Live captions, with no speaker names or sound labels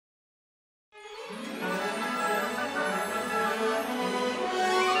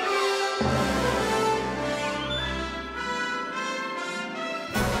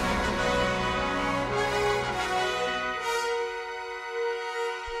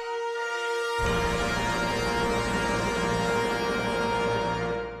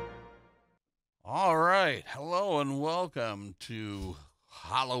welcome to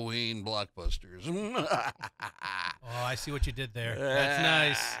Halloween Blockbusters. Oh, I see what you did there. That's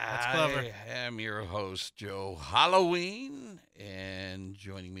nice. That's clever. I am your host, Joe Halloween, and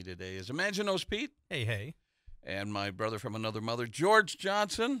joining me today is Imaginos Pete. Hey, hey. And my brother from another mother, George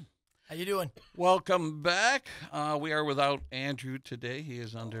Johnson. How you doing? Welcome back. We are without Andrew today. He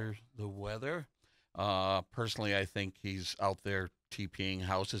is under the weather. Personally, I think he's out there TPing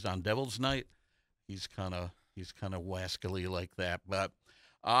houses on Devil's Night. He's kind of wascally like that, but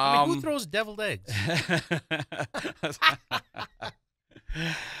I mean, who throws deviled eggs?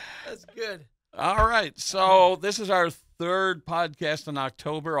 That's good. All right, so this is our third podcast in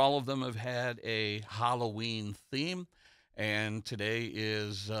October. All of them have had a Halloween theme, and today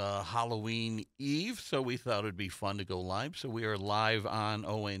is Halloween Eve, so we thought it'd be fun to go live. So we are live on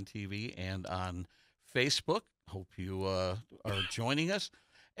ONTV and on Facebook. Hope you are joining us.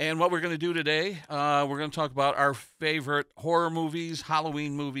 And what we're going to do today, we're going to talk about our favorite horror movies,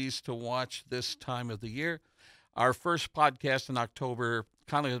 Halloween movies to watch this time of the year. Our first podcast in October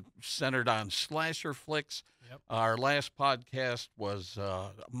kind of centered on slasher flicks. Yep. Our last podcast was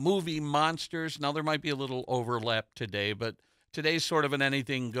movie monsters. Now, there might be a little overlap today, but today's sort of an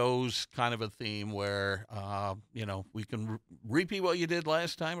anything goes kind of a theme where, we can repeat what you did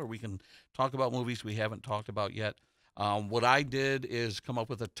last time, or we can talk about movies we haven't talked about yet. What I did is come up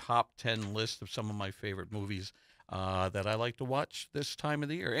with a top 10 list of some of my favorite movies that I like to watch this time of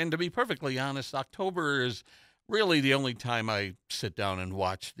the year. And to be perfectly honest, October is really the only time I sit down and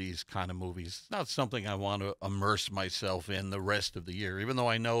watch these kind of movies. It's not something I want to immerse myself in the rest of the year, even though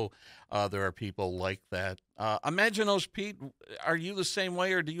I know there are people like that. Imaginos, Pete, are you the same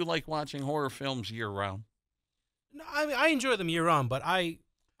way, or do you like watching horror films year-round? No, I enjoy them year-round, but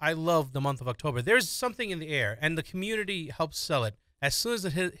I love the month of October. There's something in the air, and the community helps sell it. As soon as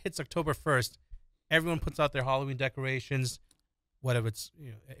it hits October 1st, everyone puts out their Halloween decorations, whatever it's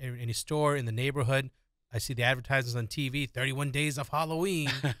any store in the neighborhood. I see the advertisements on TV, 31 Days of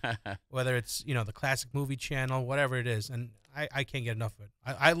Halloween, whether it's the classic movie channel, whatever it is, and I can't get enough of it.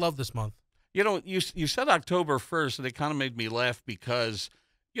 I love this month. You said October 1st, and it kind of made me laugh because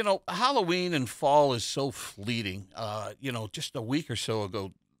Halloween and fall is so fleeting. Just a week or so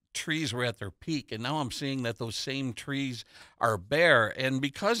ago, trees were at their peak, and now I'm seeing that those same trees are bare. And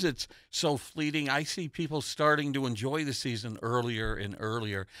because it's so fleeting, I see people starting to enjoy the season earlier and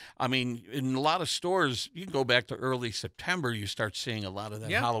earlier. I mean, in a lot of stores, you can go back to early September, you start seeing a lot of that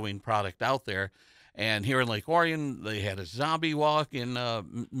Halloween product out there. And here in Lake Orion, they had a zombie walk in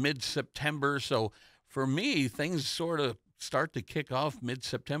mid-September. So for me, things sort of start to kick off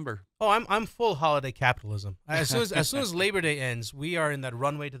mid-September. Oh, I'm full holiday capitalism. As soon as Labor Day ends, we are in that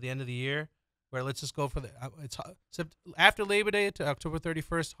runway to the end of the year, where let's just go for after Labor Day to October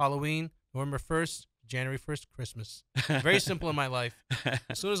 31st, Halloween, November 1st, January 1st, Christmas. Very simple in my life.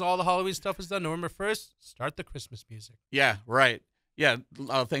 As soon as all the Halloween stuff is done, November 1st, start the Christmas music. Yeah, right. Yeah,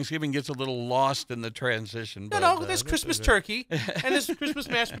 Thanksgiving gets a little lost in the transition. No, there's Christmas turkey and there's Christmas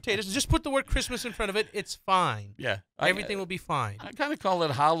mashed potatoes. Just put the word Christmas in front of it. It's fine. Yeah. Everything will be fine. I kind of call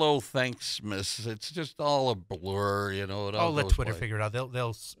it Hollow Thanksmas. It's just all a blur, I'll let Twitter figure it out.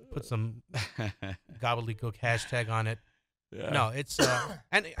 They'll put some gobbledygook hashtag on it. Yeah. No, it's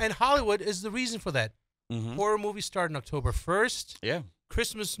and Hollywood is the reason for that. Mm-hmm. Horror movies start on October 1st. Yeah.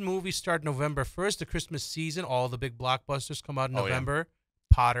 Christmas movies start November 1st. The Christmas season, all the big blockbusters come out in November.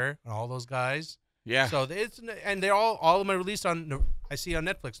 Yeah. Potter and all those guys. Yeah. So they're all of them are released on. I see on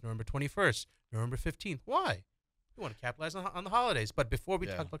Netflix November 21st, November 15th. Why? You want to capitalize on the holidays. But before we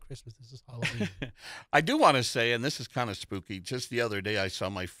talk about Christmas, this is Halloween. I do want to say, and this is kind of spooky. Just the other day, I saw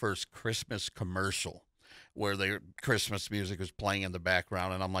my first Christmas commercial, where the Christmas music was playing in the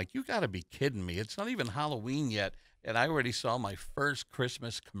background, and I'm like, you got to be kidding me. It's not even Halloween yet, and I already saw my first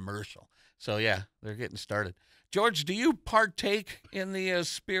Christmas commercial. So, yeah, they're getting started. George, do you partake in the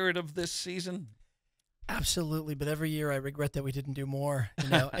spirit of this season? Absolutely, but every year I regret that we didn't do more.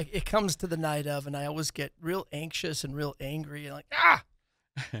 It comes to the night of, and I always get real anxious and real angry, and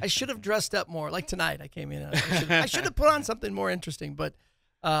I should have dressed up more. Like tonight, I came in, and I should have put on something more interesting. But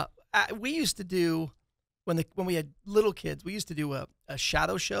we used to do, when we had little kids, we used to do a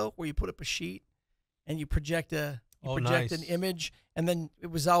shadow show where you put up a sheet and you project an image, and then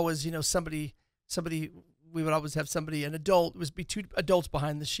it was always somebody. We would always have somebody, an adult. It would be two adults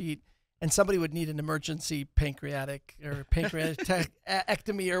behind the sheet, and somebody would need an emergency pancreatic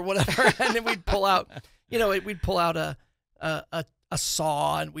ectomy or whatever, and then we'd pull out, we'd pull out a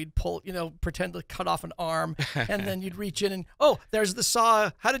saw, and we'd pull, pretend to cut off an arm, and then you'd reach in and, oh, there's the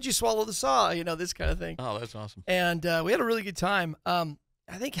saw. How did you swallow the saw? This kind of thing. Oh, that's awesome. And we had a really good time.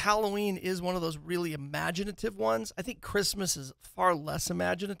 I think Halloween is one of those really imaginative ones. I think Christmas is far less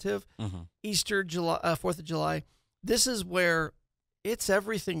imaginative. Easter, July, 4th of July. This is where it's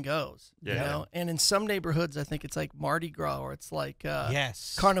everything goes, you know? And in some neighborhoods, I think it's like Mardi Gras or it's like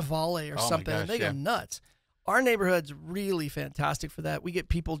Carnivale or something. And they go nuts. Our neighborhood's really fantastic for that. We get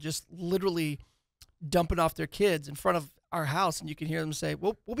people just literally dumping off their kids in front of our house, and you can hear them say,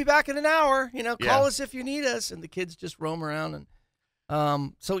 we'll be back in an hour. You know, call us if you need us. And the kids just roam around.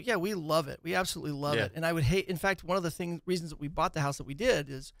 And so, yeah, we love it. We absolutely love it. And I would hate, in fact, one of the reasons that we bought the house that we did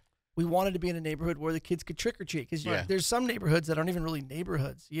is we wanted to be in a neighborhood where the kids could trick or treat. Because there's some neighborhoods that aren't even really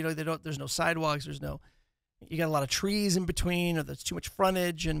neighborhoods. You know, there's no sidewalks. You got a lot of trees in between, or there's too much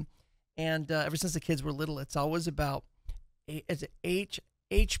frontage. And ever since the kids were little, it's always about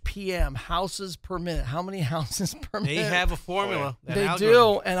HPM, houses per minute. How many houses per minute? They have a formula. They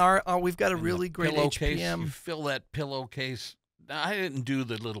do, and we've got a really great HPM. You fill that pillowcase. I didn't do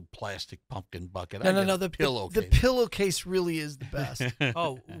the little plastic pumpkin bucket. No. The pillowcase really is the best.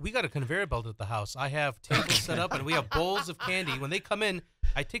 Oh, we got a conveyor belt at the house. I have tables set up, and we have bowls of candy. When they come in,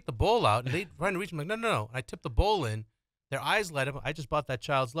 I take the bowl out, and they try to reach. I'm like, no. I tip the bowl in. Their eyes light up. I just bought that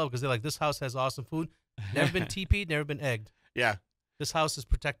child's love because they're like, this house has awesome food. Never been TP'd, never been egged. Yeah. This house is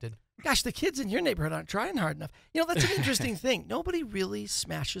protected. Gosh, the kids in your neighborhood aren't trying hard enough. You know, that's an interesting thing. Nobody really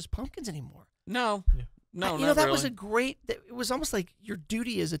smashes pumpkins anymore. No. No, you know, that was it was almost like your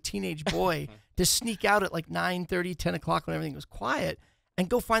duty as a teenage boy to sneak out at like 9:30, 10 o'clock when everything was quiet and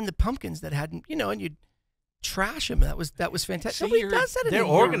go find the pumpkins that hadn't, you know, and you'd trash them. That was fantastic. See, Nobody does that anymore.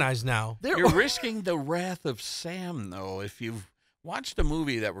 They're organized now. You're risking the wrath of Sam, though, if you've watched the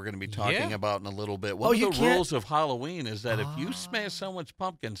movie that we're going to be talking about in a little bit. One of the rules of Halloween is that if you smash someone's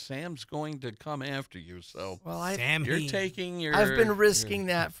pumpkin, Sam's going to come after you. So you're taking your... I've been risking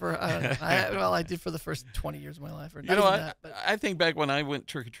that for, I did for the first 20 years of my life. Or you know, I think back when I went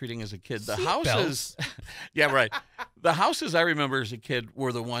trick-or-treating as a kid, the houses... yeah, right. The houses I remember as a kid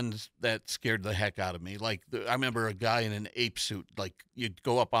were the ones that scared the heck out of me. Like, I remember a guy in an ape suit. Like, you'd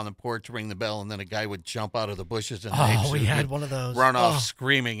go up on the porch, ring the bell, and then a guy would jump out of the bushes in an ape suit. Oh, we had one of those. Run off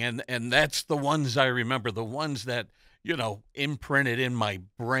screaming. And that's the ones I remember, the ones that, you know, imprinted in my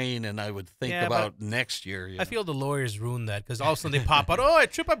brain, and I would think about next year. I feel the lawyers ruined that because all of a sudden they pop out, I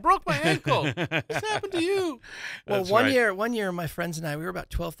broke my ankle. What's happened to you? Well, one year, my friends and I, we were about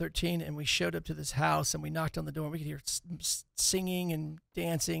 12, 13, and we showed up to this house, and we knocked on the door, and we could hear singing and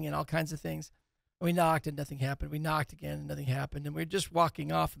dancing and all kinds of things. And we knocked, and nothing happened. We knocked again, and nothing happened. And we were just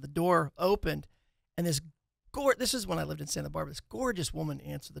walking off, and the door opened, and this is when I lived in Santa Barbara, this gorgeous woman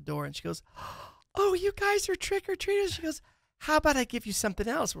answered the door, and she goes, "Oh, you guys are trick-or-treaters?" She goes, "How about I give you something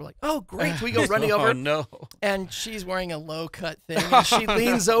else?" We're like, "Oh, great." So we go running over. Oh, no. And she's wearing a low-cut thing. And she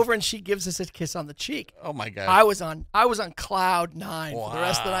leans over, and she gives us a kiss on the cheek. Oh, my God. I was on cloud 9 for the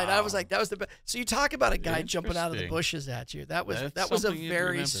rest of the night. I was like, that was the best. So you talk about a guy jumping out of the bushes at you. That was a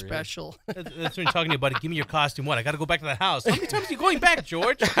very special. That's when you're talking about it. Give me your costume. What? I got to go back to that house. How many times are you going back,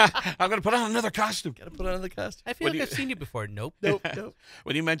 George? I'm going to put on another costume. Got to put on another costume. I feel like I've seen you before. Nope.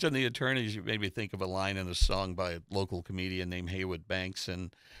 When you mentioned the attorneys, you made me think of a line in a song by a local comedian named Haywood Banks.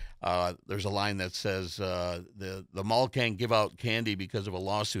 And there's a line that says, the mall can't give out candy because of a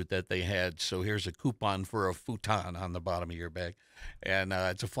lawsuit that they had, so here's a coupon for a futon on the bottom of your bag. And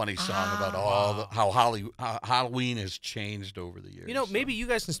it's a funny song about how Halloween has changed over the years. You know, maybe you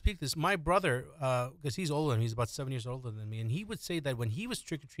guys can speak this. My brother, because he's older than me, he's about 7 years older than me, and he would say that when he was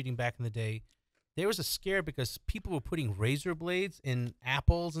trick-or-treating back in the day, there was a scare because people were putting razor blades in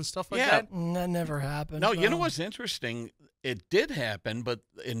apples and stuff like that. That never happened. No, you know what's interesting? It did happen, but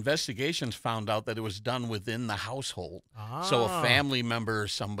investigations found out that it was done within the household. So a family member or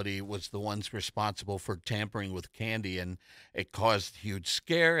somebody was the ones responsible for tampering with candy, and it caused a huge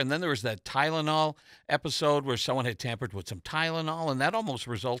scare. And then there was that Tylenol episode where someone had tampered with some Tylenol, and that almost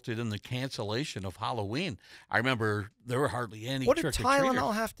resulted in the cancellation of Halloween. I remember there were hardly any trick-or-treaters. What did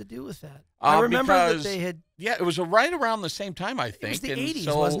Tylenol have to do with that? I remember that they had... Yeah, it was right around the same time, I think. It was the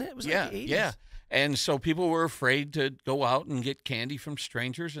 80s, wasn't it? It was like the 80s. Yeah. And so people were afraid to go out and get candy from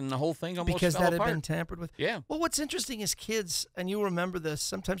strangers, and the whole thing almost because fell that apart. Had been tampered with. Yeah. Well, what's interesting is kids, and you remember this.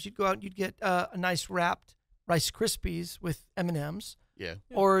 Sometimes you'd go out and you'd get a nice wrapped Rice Krispies with M&Ms. Yeah.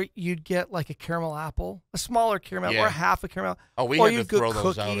 Or you'd get like a caramel apple, a smaller caramel, or half a caramel. Oh, we had to throw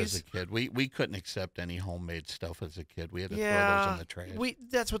those out as a kid. We couldn't accept any homemade stuff as a kid. We had to throw those in the trash.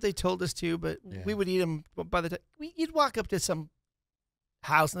 That's what they told us to, but we would eat them by the time. You'd walk up to some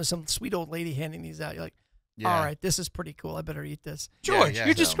house and there's some sweet old lady handing these out. You're like, all right, this is pretty cool. I better eat this. George,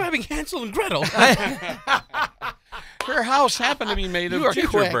 you're describing Hansel and Gretel. Her house happened to be made of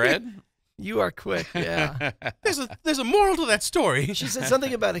gingerbread. You are quick, yeah. There's a moral to that story. She said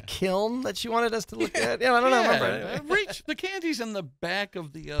something about a kiln that she wanted us to look at. Yeah, I don't know. Remember. Reach the candy's in the back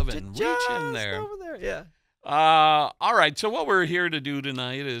of the oven. Reach in there. Over there, yeah. All right, so what we're here to do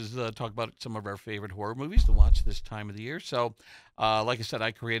tonight is talk about some of our favorite horror movies to watch this time of the year. So, like I said,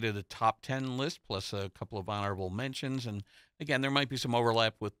 I created a top 10 list plus a couple of honorable mentions. And again, there might be some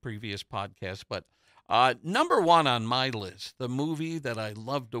overlap with previous podcasts, but number one on my list, the movie that I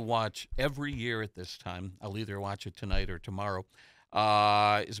love to watch every year at this time, I'll either watch it tonight or tomorrow,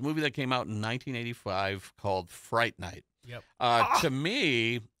 is a movie that came out in 1985 called Fright Night. Yep. To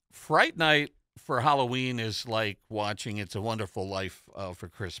me, Fright Night for Halloween is like watching It's a Wonderful Life for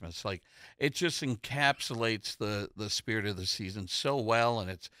Christmas. Like, it just encapsulates the spirit of the season so well, and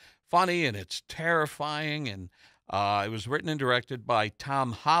it's funny and it's terrifying, and it was written and directed by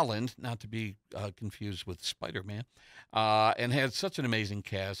Tom Holland, not to be confused with Spider-Man, and had such an amazing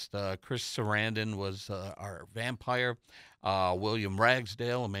cast. Chris Sarandon was our vampire. William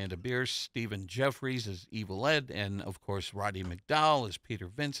Ragsdale, Amanda Bierce, Stephen Jeffries as Evil Ed, and, of course, Roddy McDowall as Peter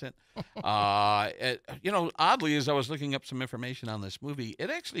Vincent. Oddly, as I was looking up some information on this movie, it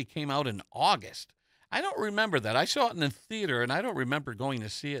actually came out in August. I don't remember that. I saw it in the theater, and I don't remember going to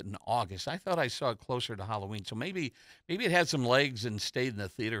see it in August. I thought I saw it closer to Halloween. So maybe it had some legs and stayed in the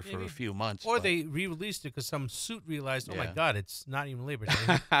theater for a few months. Or they re-released it because some suit realized, oh, my God, it's not even Labor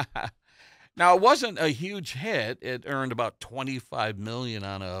Day. Now, it wasn't a huge hit. It earned about $25 million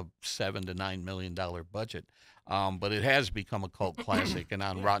on a $7 to $9 million budget. But it has become a cult classic, and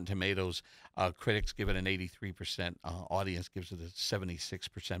on Rotten Tomatoes, critics give it an 83%, audience gives it a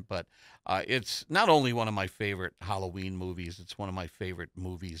 76%. But it's not only one of my favorite Halloween movies, it's one of my favorite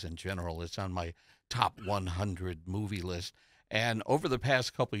movies in general. It's on my top 100 movie list. And over the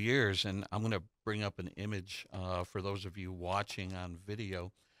past couple of years, and I'm going to bring up an image for those of you watching on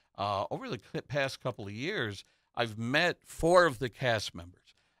video, over the past couple of years, I've met 4 of the cast members.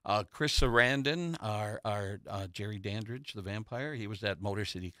 Chris Sarandon, our Jerry Dandridge, the vampire. He was at Motor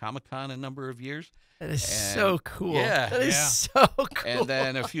City Comic Con a number of years. That is so cool. Yeah. That is so cool. And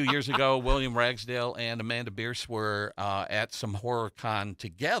then a few years ago, William Ragsdale and Amanda Bierce were at some horror con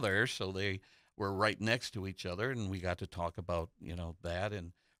together, so they were right next to each other, and we got to talk about, that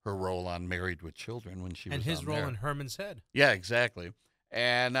and her role on Married with Children when she was on there. And his role in Herman's Head. Yeah, exactly.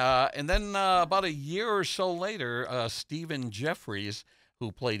 And then about a year or so later, Stephen Jeffries,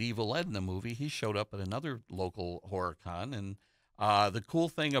 who played Evil Ed in the movie, he showed up at another local horror con. And the cool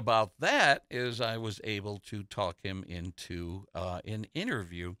thing about that is I was able to talk him into an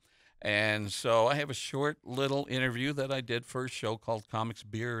interview. And so I have a short little interview that I did for a show called Comics,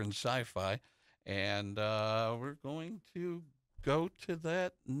 Beer, and Sci-Fi. And we're going to go to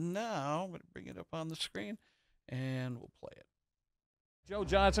that now. I'm going to bring it up on the screen, and we'll play it. Joe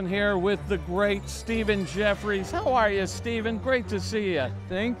Johnson here with the great Stephen Jeffries. How are you, Stephen? Great to see you.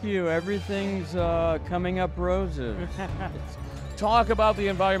 Thank you. Everything's coming up roses. Talk about the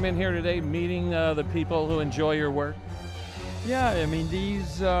environment here today, meeting the people who enjoy your work. Yeah, I mean,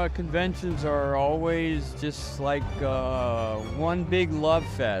 these conventions are always just like one big love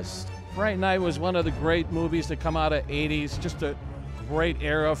fest. Fright Night was one of the great movies to come out of '80s, just a great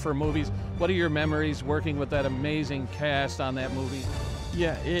era for movies. What are your memories working with that amazing cast on that movie?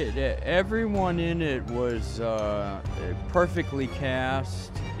 Yeah, everyone in it was perfectly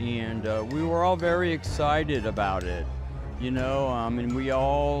cast, and we were all very excited about it. And we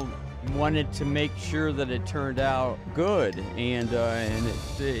all wanted to make sure that it turned out good, and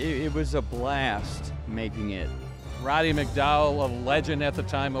it was a blast making it. Roddy McDowall, a legend at the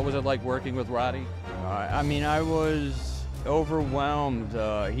time. What was it like working with Roddy? I was overwhelmed.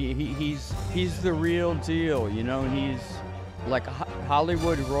 He's the real deal, he's like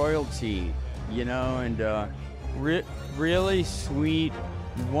Hollywood royalty, and really sweet,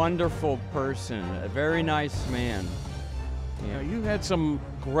 wonderful person, a very nice man. Yeah. You had some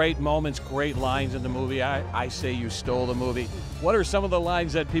great moments, great lines in the movie. I say you stole the movie. What are some of the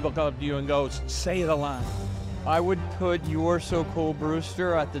lines that people come up to you and go, say the line? I would put "You're So Cool,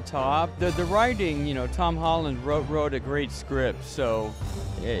 Brewster" at the top. The writing, Tom Holland wrote a great script, so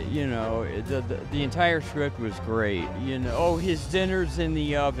the entire script was great. Oh, his dinner's in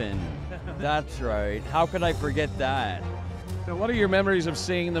the oven. That's right. How could I forget that? So what are your memories of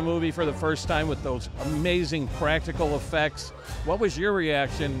seeing the movie for the first time with those amazing practical effects? What was your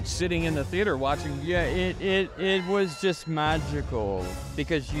reaction sitting in the theater watching? Yeah, it was just magical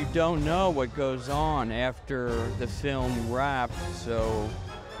because you don't know what goes on after the film wraps. So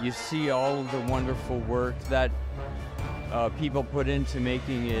you see all of the wonderful work that people put into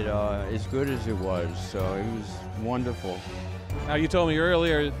making it as good as it was. So it was wonderful. Now, you told me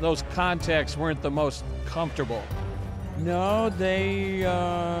earlier those contacts weren't the most comfortable. No, they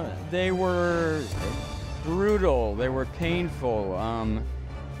were brutal. They were painful.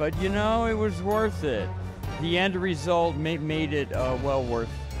 But you know, it was worth it. The end result made it well worth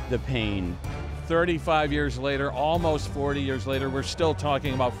the pain. 35 years later, almost 40 years later, we're still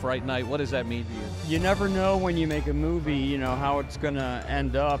talking about Fright Night. What does that mean to you? You never know when you make a movie, you know, how it's going to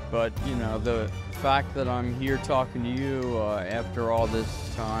end up. But, you know, the fact that I'm here talking to you after all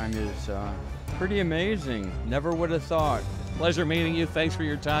this time is pretty amazing. Never would have thought. Pleasure meeting you. Thanks for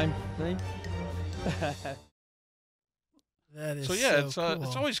your time. Thank That is So yeah, cool.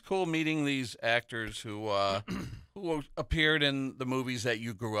 it's always cool meeting these actors who appeared in the movies that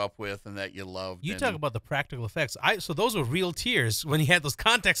you grew up with and that you loved. You and, talk about the practical effects. So those were real tears when he had those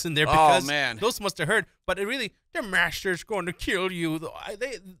contacts in there Oh, because man. those must have hurt. But it really, their master's going to kill you.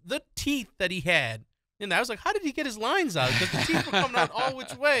 The teeth that he had. And I was like, how did he get his lines out? Because the teeth were coming out all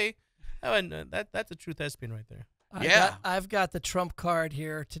which way. Oh, and that's a true thespian right there. I've got the trump card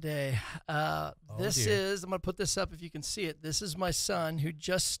here today. This dear. is, I'm going to put this up if you can see it. This is my son who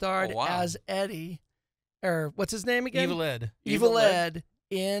just starred Oh, wow. as Eddie, or what's his name again? Evil Ed. Evil Ed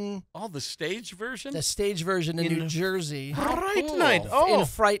in Oh, the stage version? the stage version in New Jersey. Fright cool. Night. In Oh,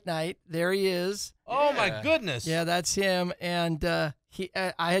 Fright Night. There he is. oh my Yeah. goodness. Yeah, that's him. And I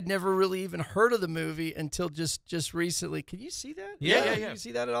had never really even heard of the movie until just recently. Can you see that? Yeah. Can you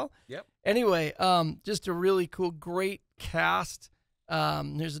see that at all? Yep. Anyway, just a really cool, great cast.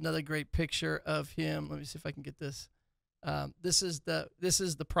 Here's another great picture of him. Let me see if I can get this. This is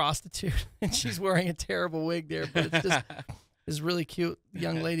the prostitute, and she's wearing a terrible wig there, but it's just this really cute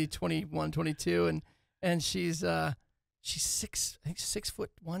young lady, 21, 22, and she's 6'1",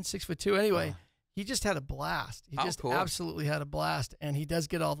 6'2". Anyway, he just had a blast. He Oh, just cool. absolutely had a blast, and he does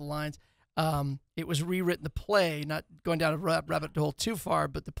get all the lines. It was rewritten, the play, not going down a rabbit hole too far,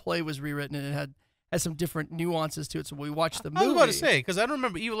 but the play was rewritten, and it had some different nuances to it. So we watched the movie. I was about to say, because I don't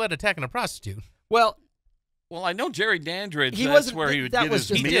remember Evil Ed attacking a prostitute. Well, Well, I know Jerry Dandridge, He that's wasn't- where he would that get was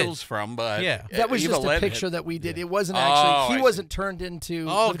his just- meals from, but Yeah. that was Evil just a Ed picture had- that we did. It wasn't Oh, actually, I he wasn't turned into.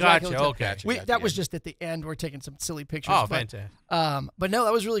 Oh, the gotcha. Dracula. Okay. That was just at the end. We're taking some silly pictures. Oh, but, fantastic. but no,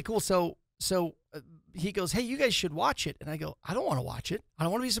 that was really cool. So he goes, "Hey, you guys should watch it," and I go, "I don't want to watch it. I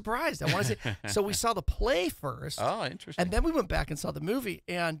don't want to be surprised. I want to see." So we saw the play first, Oh, interesting. and then we went back and saw the movie.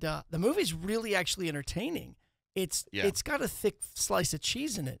 And the movie's really actually entertaining. It's got a thick slice of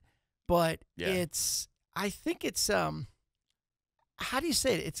cheese in it, but Yeah. I think it's how do you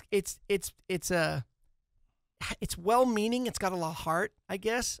say it? It's well-meaning. It's got a lot of heart, I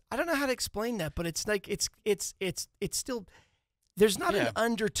guess. I don't know how to explain that, but it's like it's still, there's not an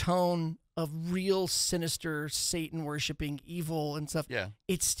undertone of real sinister Satan worshiping evil and stuff. Yeah.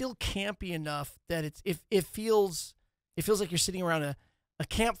 It's still campy enough that it feels like you're sitting around a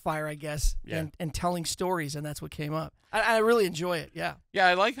campfire, I guess, Yeah. and telling stories, and that's what came up. I really enjoy it. Yeah. Yeah,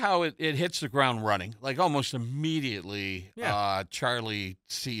 I like how it hits the ground running. Like almost immediately, Charlie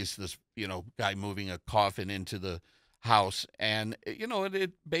sees this, guy moving a coffin into the house. And,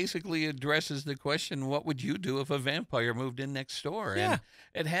 it basically addresses the question, what would you do if a vampire moved in next door? Yeah.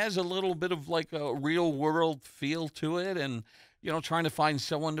 And it has a little bit of like a real world feel to it. And, trying to find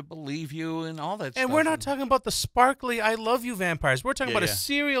someone to believe you and all that stuff. And we're not talking about the sparkly I love you vampires. We're talking about a yeah.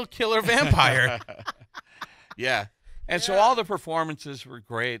 serial killer vampire. Yeah. And so all the performances were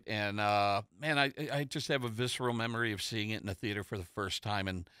great. And, man, I just have a visceral memory of seeing it in the theater for the first time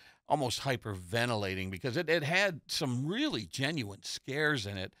and almost hyperventilating because it had some really genuine scares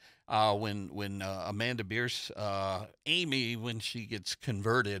in it. When Amanda Bierce, Amy, when she gets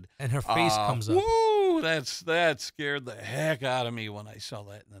converted. And her face comes up. Woo! That scared the heck out of me when I saw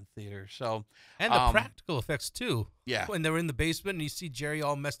that in the theater. So, And the practical effects, too. Yeah. When they're in the basement and you see Jerry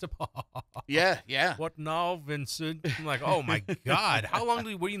all messed up. yeah. What now, Vincent? I'm like, oh, my God. How long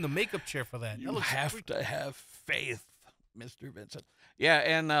were you in the makeup chair for that? You That looks have freaky. to have faith, Mr. Vincent. Yeah,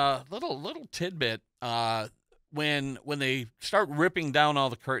 and little tidbit. When they start ripping down all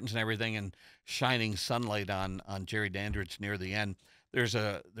the curtains and everything and shining sunlight on Jerry Dandridge near the end, there's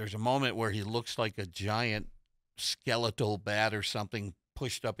a moment where he looks like a giant skeletal bat or something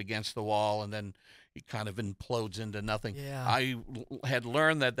pushed up against the wall, and then he kind of implodes into nothing. Yeah. I had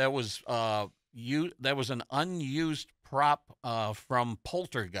learned that was an unused prop from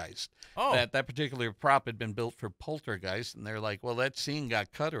Poltergeist. Oh. That particular prop had been built for Poltergeist, and they're like, well, that scene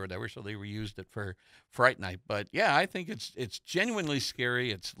got cut or whatever, so they reused it for Fright Night. But yeah, I think it's genuinely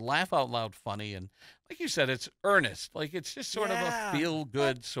scary. It's laugh out loud funny, and like you said, it's earnest. Like it's just sort of a feel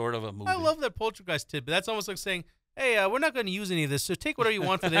good sort of a movie. I love that Poltergeist tidbit. That's almost like saying, hey, we're not going to use any of this, so take whatever you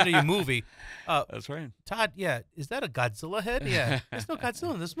want for the end of your movie. That's right. Todd, yeah, is that a Godzilla head? Yeah, there's no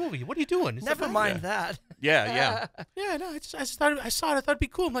Godzilla in this movie. What are you doing? Is Never that mind that. Yeah. Yeah, no, I just thought I saw it. I thought it'd be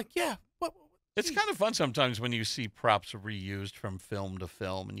cool. I'm like, yeah, what? It's kind of fun sometimes when you see props reused from film to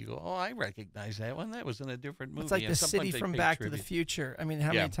film, and you go, "Oh, I recognize that one. That was in a different movie." It's like And the sometimes city they from pay Back to the tribute. Future. I mean,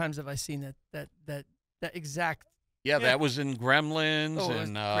 how Yeah. many times have I seen that exact? Yeah, that was in Gremlins Oh, it was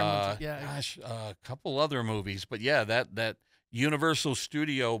and Gremlins, yeah. gosh, a couple other movies. But yeah, that Universal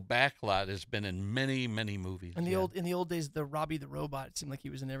Studio backlot has been in many movies. In the yeah. old days, the Robbie the Robot, it seemed like he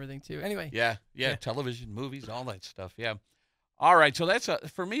was in everything too. Anyway, Yeah, Yeah. television, movies, all that stuff. Yeah. All right, so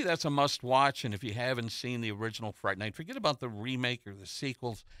for me that's a must watch, and if you haven't seen the original Fright Night, forget about the remake or the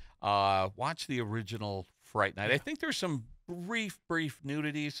sequels. Watch the original Fright Night. I think there's some brief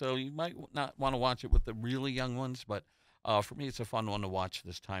nudity, so you might not want to watch it with the really young ones, but for me it's a fun one to watch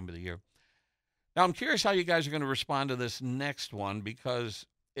this time of the year. Now I'm curious how you guys are going to respond to this next one, because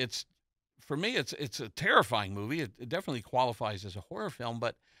for me it's a terrifying movie. It definitely qualifies as a horror film,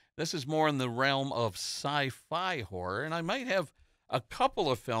 but this is more in the realm of sci-fi horror, and I might have a couple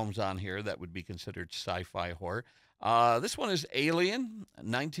of films on here that would be considered sci-fi horror. This one is Alien,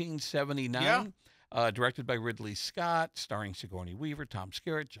 1979, directed by Ridley Scott, starring Sigourney Weaver, Tom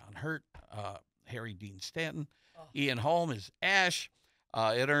Skerritt, John Hurt, Harry Dean Stanton. Ian Holm is Ash.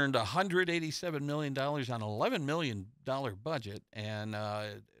 It earned $187 million on an $11 million budget, and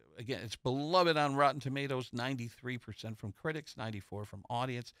again, it's beloved on Rotten Tomatoes, 93% from critics, 94% from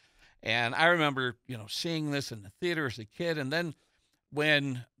audience. And I remember, seeing this in the theater as a kid. And then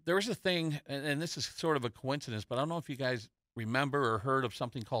when there was a thing, and this is sort of a coincidence, but I don't know if you guys remember or heard of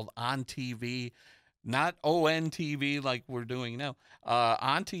something called On TV, not ONTV like we're doing now.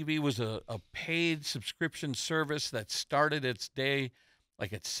 On TV was a paid subscription service that started its day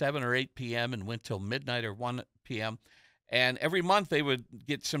like at 7 or 8 p.m. and went till midnight or 1 p.m. And every month they would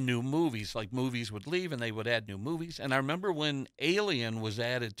get some new movies, like movies would leave and they would add new movies. And I remember when Alien was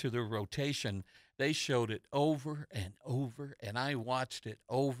added to their rotation, they showed it over and over, and I watched it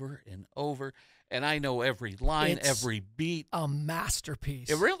over and over. And I know every line, every beat. A masterpiece.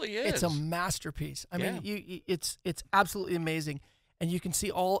 It really is. It's a masterpiece. I mean, it's absolutely amazing, and you can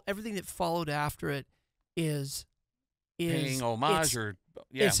see everything that followed after it is paying homage,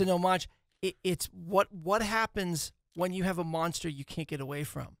 it's an homage. It's what happens when you have a monster you can't get away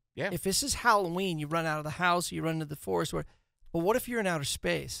from. Yeah. If this is Halloween, you run out of the house, you run into the forest. But what if you're in outer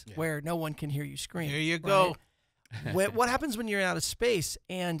space where no one can hear you scream? There you go. What happens when you're in outer space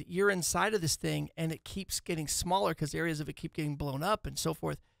and you're inside of this thing and it keeps getting smaller because areas of it keep getting blown up and so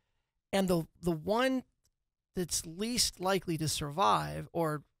forth? And the one that's least likely to survive,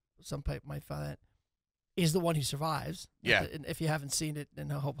 or some people might find that, is the one who survives. Yeah. And if you haven't seen it, then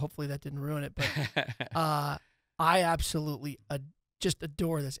hopefully that didn't ruin it. But I absolutely just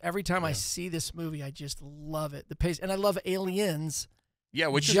adore this. Every time I see this movie, I just love it. The pace, and I love Aliens. Yeah,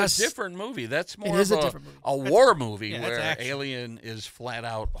 which is a different movie. That's more of a war movie where Alien is flat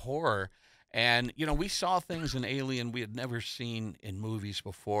out horror. And, we saw things in Alien we had never seen in movies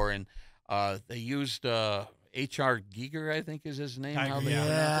before. And they used H.R. Giger, I think is his name.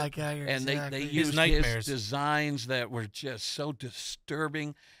 Giger. And they used his designs that were just so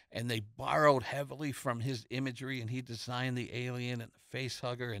disturbing. And they borrowed heavily from his imagery, and he designed the alien and the face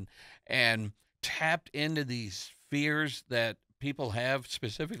hugger and tapped into these fears that people have,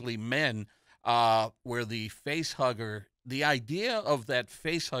 specifically men, where the face hugger, the idea of that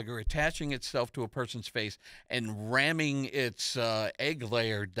face hugger attaching itself to a person's face and ramming its egg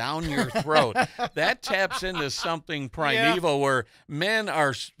layer down your throat, that taps into something primeval where men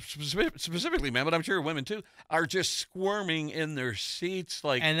are, specifically men, but I'm sure women too, are just squirming in their seats.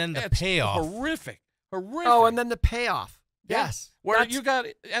 And then the payoff. Horrific. Oh, and then the payoff. Yes. Where you got,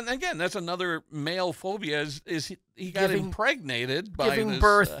 and again, that's another male phobia is he got impregnated by giving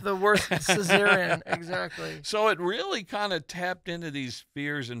birth, the worst cesarean. Exactly. So it really kind of tapped into these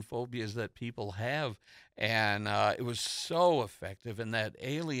fears and phobias that people have. And it was so effective. And that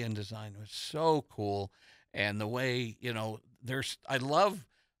alien design was so cool. And the way, I love,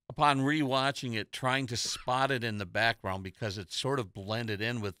 upon rewatching it, trying to spot it in the background because it's sort of blended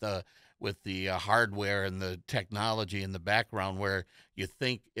in with the hardware and the technology in the background, where you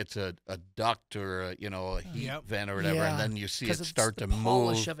think it's a duct or a heat vent or whatever, and then you see it start to move. The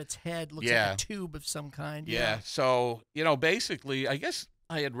polish of its head looks like a tube of some kind. Yeah. So basically, I guess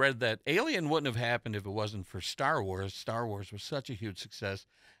I had read that Alien wouldn't have happened if it wasn't for Star Wars. Star Wars was such a huge success,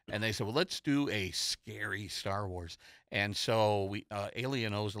 and they said, well, let's do a scary Star Wars. And so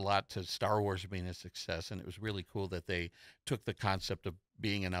Alien owes a lot to Star Wars being a success, and it was really cool that they took the concept of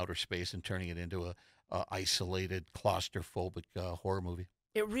being in outer space and turning it into a isolated, claustrophobic horror movie.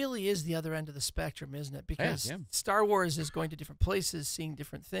 It really is the other end of the spectrum, isn't it? Because yeah. Star Wars is going to different places, seeing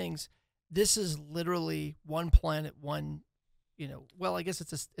different things. This is literally one planet, one, well, I guess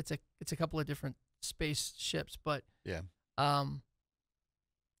it's a couple of different spaceships, but Yeah.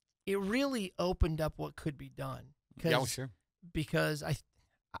 It really opened up what could be done. Yeah, sure. Because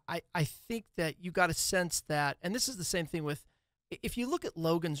I think that you got a sense that, and this is the same thing with, if you look at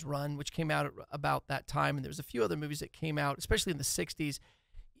Logan's Run, which came out about that time, and there was a few other movies that came out, especially in the 60s,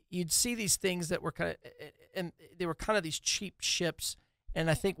 you'd see these things that were kind of, and they were kind of these cheap ships. And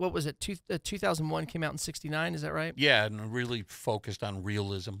I think, what was it, 2001 came out in 69, is that right? Yeah, and really focused on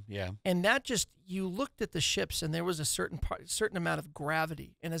realism, yeah. And that just, you looked at the ships and there was a certain amount of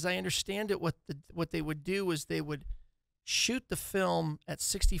gravity. And as I understand it, what they would do is they would shoot the film at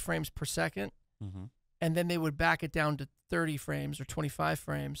 60 frames per second, and then they would back it down to 30 frames or 25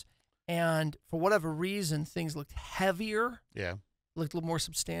 frames. And for whatever reason, things looked heavier, looked a little more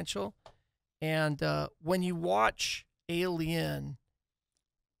substantial. And when you watch Alien,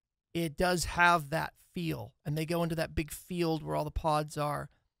 it does have that feel, and they go into that big field where all the pods are,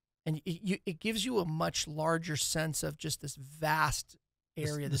 and it gives you a much larger sense of just this vast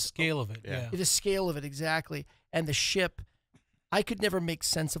area. The scale of it, yeah. The scale of it, exactly. And the ship, I could never make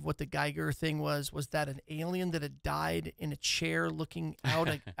sense of what the Geiger thing was. Was that an alien that had died in a chair looking out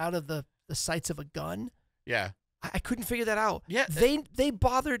of the sights of a gun? Yeah. I couldn't figure that out. Yeah. They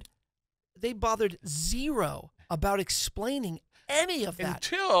bothered zero about explaining any of that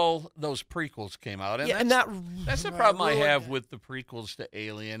until those prequels came out. And that's the problem I have with the prequels to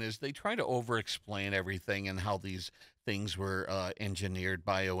Alien, is they try to over-explain everything and how these things were engineered,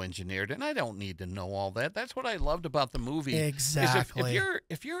 bioengineered, and I don't need to know all that. That's what I loved about the movie. Exactly.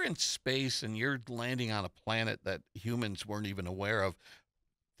 If you're in space and you're landing on a planet that humans weren't even aware of,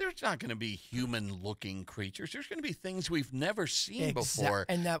 there's not going to be human-looking creatures. There's going to be things we've never seen before.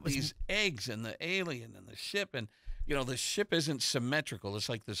 And that was these eggs and the alien and the ship, and the ship isn't symmetrical. It's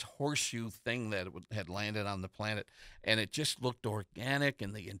like this horseshoe thing that had landed on the planet, and it just looked organic,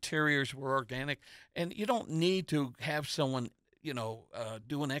 and the interiors were organic. And you don't need to have someone,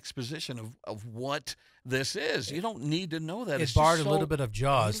 do an exposition of what this is. You don't need to know that. It borrowed a little bit of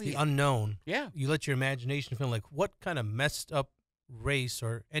Jaws, the unknown. Yeah. You let your imagination feel like, what kind of messed up race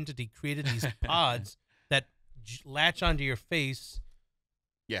or entity created these pods that latch onto your face?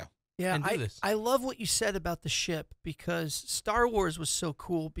 Yeah. Yeah, and do this. I love what you said about the ship, because Star Wars was so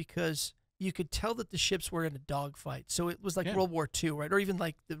cool because you could tell that the ships were in a dogfight. So it was like World War II, right? Or even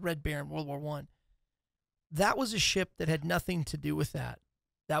like the Red Baron, World War I. That was a ship that had nothing to do with that.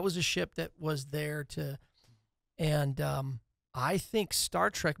 That was a ship that was there to, and I think Star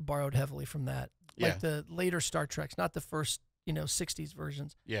Trek borrowed heavily from that. Like the later Star Treks, not the first, 60s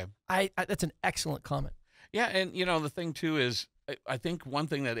versions. Yeah. I that's an excellent comment. Yeah, and the thing too is, I think one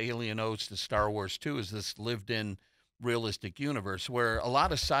thing that Alien owes to Star Wars too is this lived-in realistic universe, where a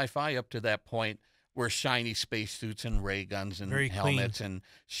lot of sci-fi up to that point were shiny spacesuits and ray guns and very helmets, clean. and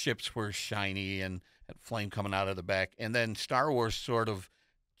ships were shiny and had flame coming out of the back. And then Star Wars sort of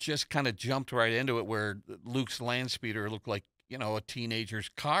just kind of jumped right into it, where Luke's land speeder looked like, a teenager's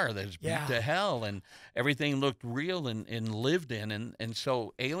car that's beat to hell, and everything looked real and lived in. And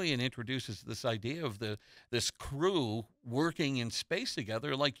so Alien introduces this idea of this crew working in space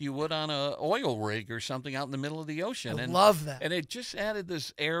together like you would on a oil rig or something out in the middle of the ocean. I love that. And it just added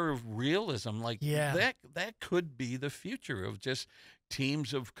this air of realism, like that could be the future of just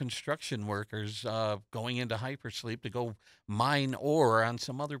teams of construction workers going into hypersleep to go mine ore on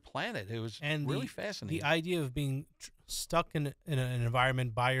some other planet. It was really fascinating. The idea of being stuck in an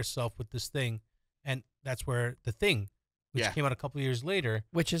environment by yourself with this thing, and that's where The Thing, which came out a couple of years later,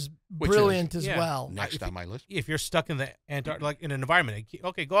 which is brilliant as well. Next on my list. If you're stuck in the Antarctic, like in an environment,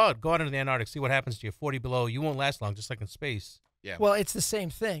 okay, go out into the Antarctic, see what happens to you. 40 below, you won't last long, just like in space. Yeah. Well, it's the same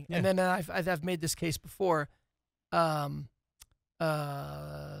thing. Yeah. And then I've made this case before. The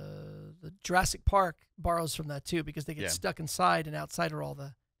Jurassic Park borrows from that too, because they get stuck inside, and outside are all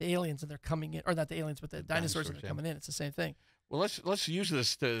the aliens, and they're coming in, or not the aliens, but the dinosaurs that are coming in. It's the same thing. Well, let's use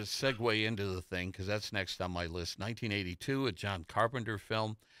this to segue into The Thing, because that's next on my list. 1982, a John Carpenter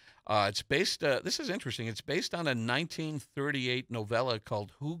film. It's based. This is interesting. It's based on a 1938 novella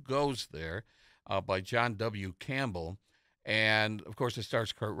called "Who Goes There" by John W. Campbell, and of course it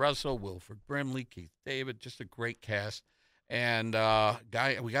stars Kurt Russell, Wilford Brimley, Keith David, just a great cast. And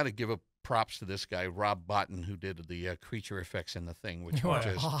we got to give props to this guy, Rob Botton, who did the creature effects in The Thing, which were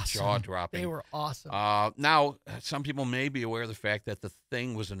just awesome. jaw-dropping. They were awesome. Now, some people may be aware of the fact that The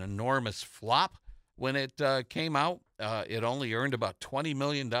Thing was an enormous flop when it came out. It only earned about $20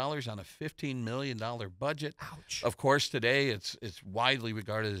 million on a $15 million budget. Ouch. Of course, today it's widely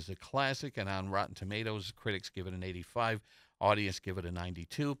regarded as a classic, and on Rotten Tomatoes, critics give it an 85, audience give it a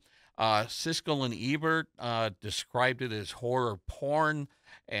 92. Siskel and Ebert described it as horror porn,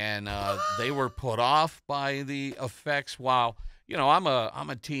 and they were put off by the effects. Wow. You know, I'm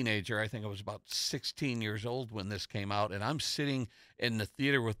a teenager. I think I was about 16 years old when this came out, and I'm sitting in the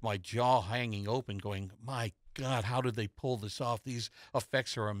theater with my jaw hanging open going, my God, how did they pull this off? These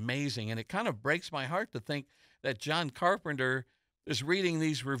effects are amazing. And it kind of breaks my heart to think that John Carpenter is reading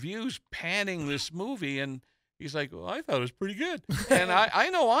these reviews, panning this movie, and he's like, well, I thought it was pretty good. And I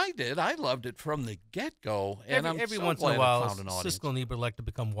know I did. I loved it from the get-go. And Every so once in glad a it while, found an audience. Siskel and Ebert like to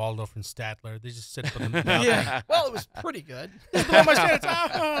become Waldorf and Statler. They just sit for them. Yeah. Well, it was pretty good.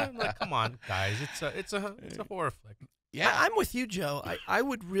 I'm like, come on, guys. It's a horror flick. Yeah. I'm with you, Joe. I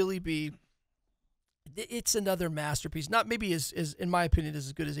would really be. It's another masterpiece. Not maybe as in my opinion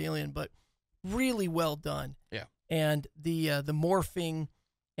as good as Alien, but really well done. Yeah. And the morphing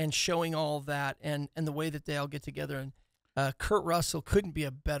and showing all that and the way that they all get together, and Kurt Russell couldn't be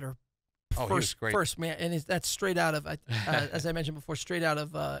a better Oh, he was great. first man, and that's straight out of as I mentioned before, straight out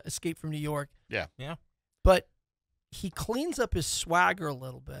of Escape from New York. Yeah. Yeah. But he cleans up his swagger a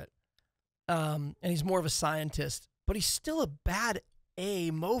little bit, and he's more of a scientist, but he's still a bad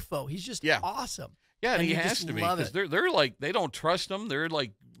mofo. He's just awesome. Yeah, and he you has just to be love because it. they're like they don't trust him. They're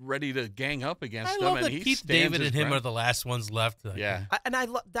like ready to gang up against I him, love and that he Keith stands David his and him ground. are the last ones left. Yeah, I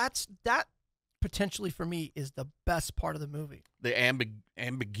love that potentially for me is the best part of the movie. the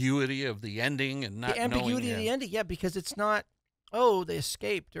ambiguity of the ending and not The ambiguity knowing, of the ending, yeah, because it's not, oh, they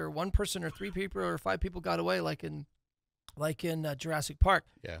escaped, or one person, or three people, or five people got away, like in Jurassic Park.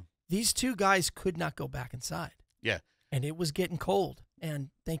 Yeah, These two guys could not go back inside. yeah, And it was getting cold. And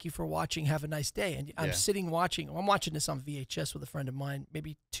thank you for watching. Have a nice day. And I'm Yeah. sitting watching. I'm watching this on VHS with a friend of mine,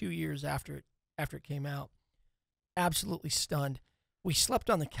 maybe 2 years after it came out. Absolutely stunned. We slept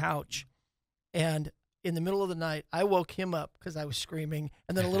on the couch, and in the middle of the night, I woke him up because I was screaming,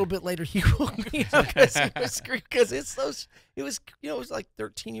 and then a little bit later, he woke me up because he was screaming. Because it was like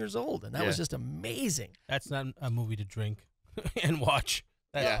 13 years old, and that was just amazing. That's not a movie to drink and watch.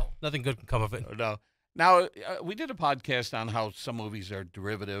 Nothing good can come of it. no. Now we did a podcast on how some movies are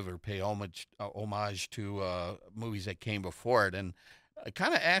derivative or pay homage to movies that came before it, and I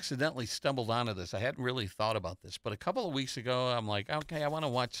kind of accidentally stumbled onto this. I hadn't really thought about this, but a couple of weeks ago, I'm like, okay, I want to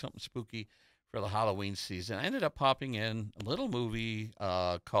watch something spooky for the Halloween season. I ended up popping in a little movie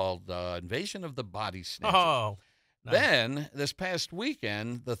called Invasion of the Body Snatchers. Oh, nice. Then, this past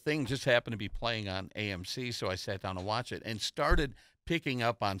weekend, The Thing just happened to be playing on AMC, so I sat down to watch it and started picking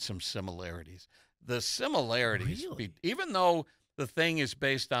up on some similarities. The similarities, Really? even though The Thing is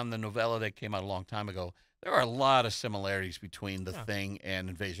based on the novella that came out a long time ago, there are a lot of similarities between The Thing and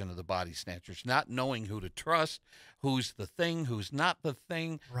Invasion of the Body Snatchers. Not knowing who to trust, who's the thing, who's not the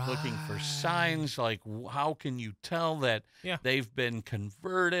thing, looking for signs, like how can you tell that they've been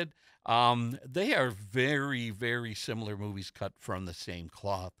converted? They are very, very similar movies cut from the same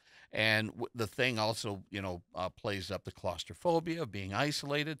cloth. And The Thing also, plays up the claustrophobia of being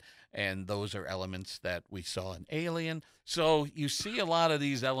isolated, and those are elements that we saw in Alien. So you see a lot of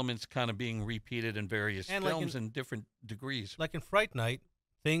these elements kind of being repeated in various films in different degrees. Like in Fright Night,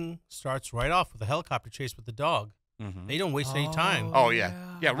 Thing starts right off with a helicopter chase with the dog. Mm-hmm. They don't waste any time. Oh, yeah,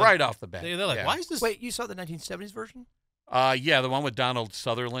 right off the bat. They're like, why is this? Wait, you saw the 1970s version? Yeah, the one with Donald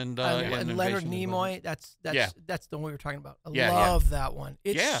Sutherland And Leonard Invasion of the Body. Nimoy. That's the one we were talking about. I Yeah, love that one.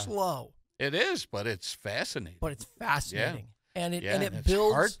 It's slow, It is, but it's fascinating. but it's fascinating, and it it's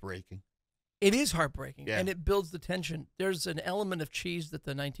builds. heartbreaking. It is heartbreaking, Yeah. and it builds the tension. There's an element of cheese that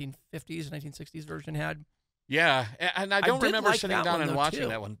the 1950s, 1960s version had. Yeah, and I don't did remember like sitting that down one, and though, watching too.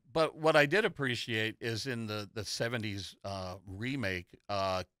 that one. But what I did appreciate is in the 70s remake,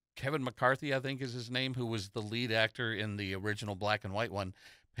 Kevin McCarthy, I think is his name, who was the lead actor in the original black and white one,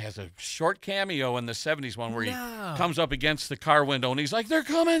 has a short cameo in the 70s one where he comes up against the car window and he's like, they're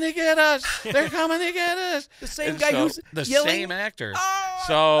coming to get us. They're coming to get us. The same And guy so- who's the yelling? same actor. Oh,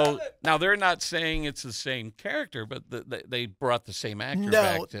 So now they're not saying it's the same character, but they brought the same actor No,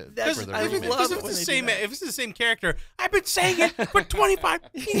 back that's- for the I remake. love Because it if when it's they the do same, that. if it's the same character, I've been saying it for 25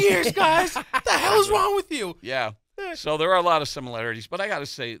 years, guys. What the hell's wrong with you? Yeah. So there are a lot of similarities, but I got to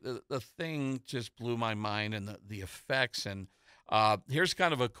say the thing just blew my mind, and the effects, and Here's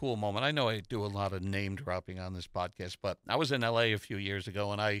kind of a cool moment. I know I do a lot of name dropping on this podcast, but I was in L.A. a few years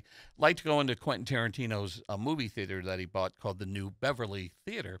ago, and I liked to go into Quentin Tarantino's movie theater that he bought called the New Beverly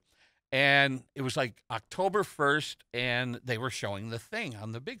Theater. And it was like October 1st, and they were showing The Thing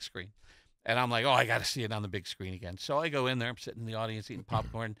on the big screen. And I'm like, oh, I got to see it on the big screen again. So I go in there. I'm sitting in the audience eating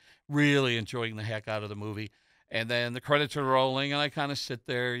popcorn, really enjoying the heck out of the movie. And then the credits are rolling, and I kind of sit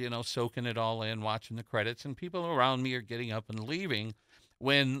there, soaking it all in, watching the credits. And people around me are getting up and leaving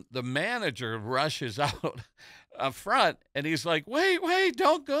when the manager rushes out up front, and he's like, wait,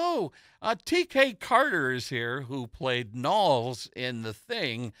 don't go. T.K. Carter is here, who played Knowles in The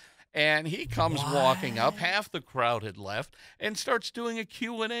Thing. And he comes walking up. Half the crowd had left, and starts doing a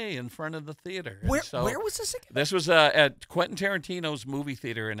Q&A in front of the theater. Where was this again? This was at Quentin Tarantino's movie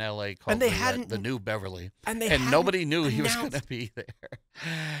theater in L.A. called the New Beverly. And nobody knew he was going to be there.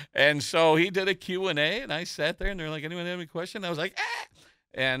 And so he did a Q&A, and I sat there, and they're like, anyone have any question? I was like, ah!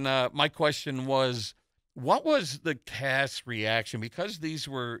 And my question was, what was the cast reaction? Because these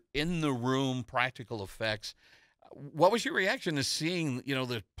were in-the-room practical effects, what was your reaction to seeing,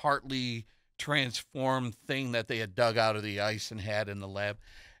 the partly transformed thing that they had dug out of the ice and had in the lab?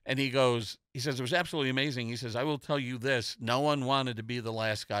 And he says, it was absolutely amazing. He says, I will tell you this, no one wanted to be the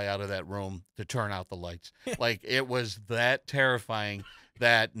last guy out of that room to turn out the lights. Like, it was that terrifying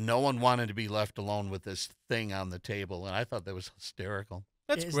that no one wanted to be left alone with this thing on the table. And I thought that was hysterical.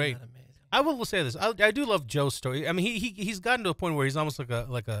 That's Isn't great. that amazing? I will say this. I do love Joe's story. I mean, he's gotten to a point where he's almost like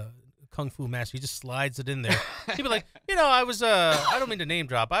a kung fu master. He just slides it in there. He'd be like, I was I don't mean to name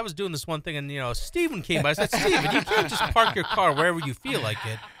drop. I was doing this one thing, and Steven came by. I said, Steven, you can't just park your car wherever you feel like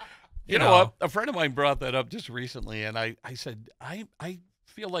it. You know what? A friend of mine brought that up just recently, and I said, I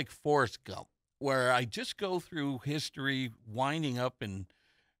feel like Forrest Gump, where I just go through history winding up in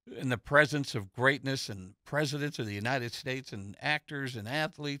the presence of greatness and presidents of the United States and actors and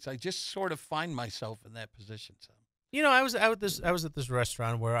athletes. I just sort of find myself in that position. So. I was at this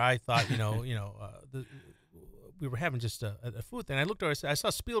restaurant where I thought, we were having just a food thing. I looked over, I saw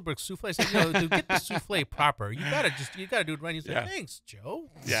Spielberg's souffle. I said, dude, get the souffle proper. You gotta do it right. He's like, thanks, Joe.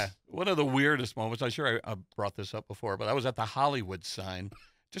 Yeah. One of the weirdest moments, I'm sure I brought this up before, but I was at the Hollywood sign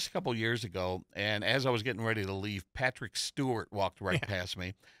just a couple years ago, and as I was getting ready to leave, Patrick Stewart walked right past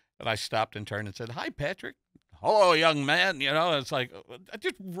me, and I stopped and turned and said, hi, Patrick. Hello, young man. It's like I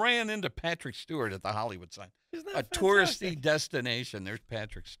just ran into Patrick Stewart at the Hollywood sign. A touristy destination. There's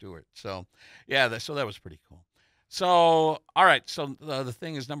Patrick Stewart. So, yeah, so that was pretty cool. So, all right. So The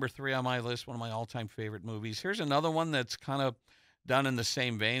Thing is number 3 on my list, one of my all-time favorite movies. Here's another one that's kind of done in the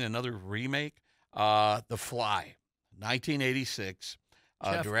same vein, another remake, The Fly, 1986,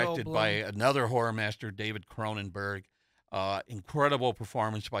 directed by another horror master, David Cronenberg. Incredible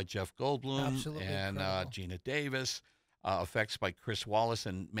performance by Jeff Goldblum. Absolutely and Gina Davis. Effects by Chris Wallace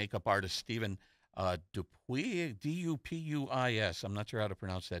and makeup artist Stephen Dupuis, D-U-P-U-I-S. I'm not sure how to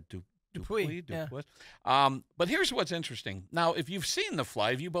pronounce that. Dupuis. Yeah. But here's what's interesting. Now, if you've seen The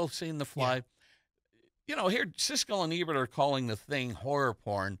Fly, have you both seen The Fly? Yeah. Here Siskel and Ebert are calling The Thing horror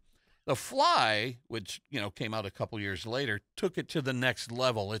porn. The Fly, which came out a couple years later, took it to the next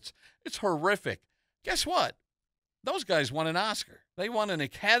level. It's horrific. Guess what? Those guys won an Oscar. They won an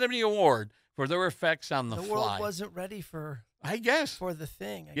Academy Award for their effects on The Fly. The world wasn't ready for, I guess, for The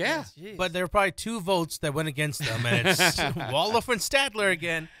Thing. I yeah. guess. But there were probably 2 votes that went against them, and it's Waldorf and Statler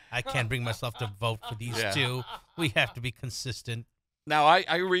again. I can't bring myself to vote for these 2. We have to be consistent. Now, I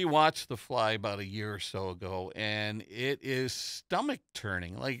rewatched The Fly about a year or so ago, and it is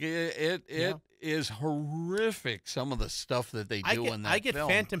stomach-turning. Like, it is horrific, some of the stuff that they do in that film. I get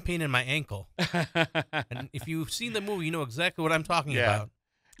phantom pain in my ankle. And if you've seen the movie, you know exactly what I'm talking about.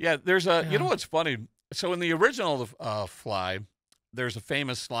 Yeah, there's you know what's funny? So in the original Fly, there's a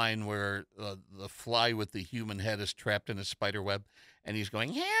famous line where the fly with the human head is trapped in a spider web, and he's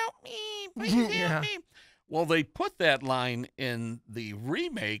going, help me, please help me. Well, they put that line in the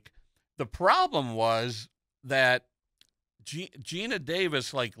remake. The problem was that Gina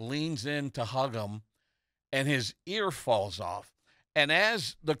Davis leans in to hug him, and his ear falls off. And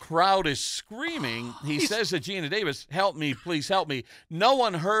as the crowd is screaming, he says to Gina Davis, help me, please help me. No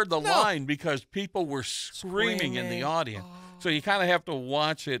one heard the line because people were screaming in the audience. So you kind of have to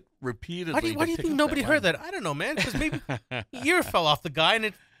watch it repeatedly. Why do you think nobody heard that? I don't know, man, because maybe ear fell off the guy and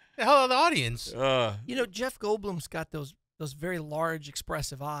it hell of the audience. Jeff Goldblum's got those very large,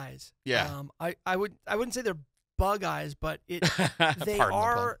 expressive eyes. Yeah. I wouldn't say they're bug eyes, but they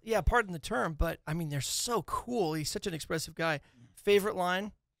are. Yeah, pardon the term, but I mean they're so cool. He's such an expressive guy. Favorite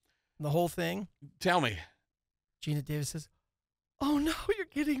line, the whole thing. Tell me. Gina Davis says, "Oh no, you're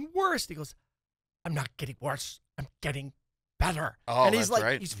getting worse." He goes, "I'm not getting worse. I'm getting better. Oh, and that's he's like,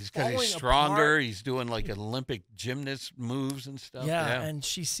 right. he's Because falling he's stronger. apart. He's doing like Olympic gymnast moves and stuff. Yeah, and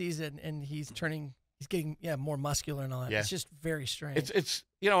she sees it, and he's getting more muscular and all that. Yeah. It's just very strange. It's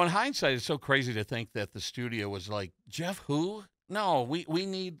in hindsight, it's so crazy to think that the studio was like, Jeff who? No, we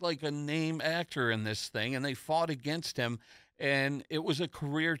need like a name actor in this thing, and they fought against him, and it was a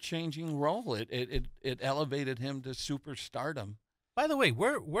career-changing role. It elevated him to superstardom. By the way,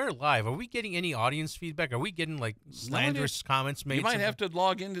 we're live. Are we getting any audience feedback? Are we getting like slanderous comments made? You might have to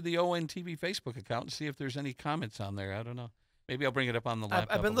log into the ONTV Facebook account and see if there's any comments on there. I don't know. Maybe I'll bring it up on the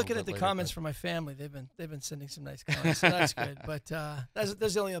laptop. I've been looking at the later, comments from my family. They've been sending some nice comments, so that's good. But those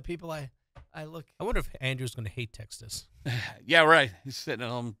the only other people I look. I wonder if Andrew's going to hate text us. Yeah, right. He's sitting at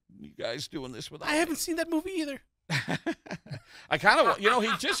home. You guys doing this without I haven't seen that movie either. I kind of,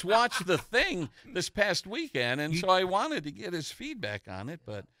 he just watched The Thing this past weekend, and so I wanted to get his feedback on it,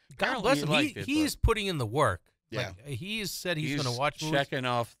 but God apparently bless he him. liked it, He's putting in the work. Yeah. Like, he said he's going to watch movies. checking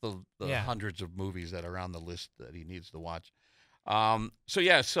off the Yeah. hundreds of movies that are on the list that he needs to watch.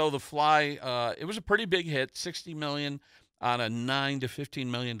 So The Fly, it was a pretty big hit, $60 million on a $9 to $15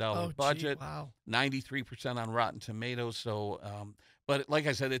 million budget. Gee, wow. 93% on Rotten Tomatoes. So, but like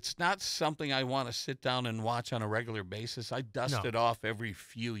I said, it's not something I want to sit down and watch on a regular basis. I dust it off every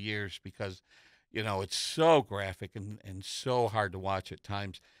few years because, it's so graphic and so hard to watch at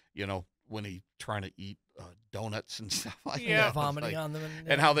times, when he's trying to eat donuts and stuff like that. Vomiting on them.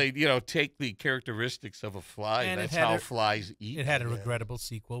 And how they, take the characteristics of a fly. And that's how flies eat. It had a regrettable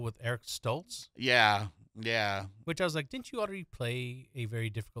sequel with Eric Stoltz. Yeah. Which I was like, didn't you already play a very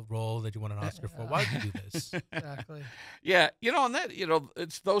difficult role that you won an Oscar for? Why did you do this? Exactly. Yeah, and that,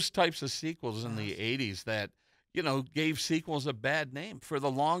 it's those types of sequels in the 80s that, gave sequels a bad name. For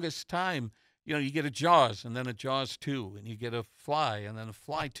the longest time, you get a Jaws and then a Jaws 2, and you get a Fly and then a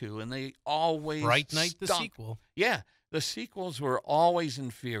Fly 2, and they always Fright Night, the stunk. sequel. Yeah, the sequels were always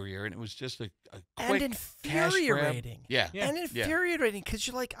inferior, and it was just a quick and cash grab. infuriating. Yeah. And infuriating because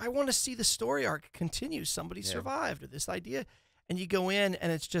you're like, I want to see the story arc continue. Somebody survived, or this idea. And you go in,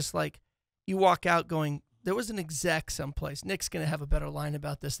 and it's just like, you walk out going, there was an exec someplace. Nick's going to have a better line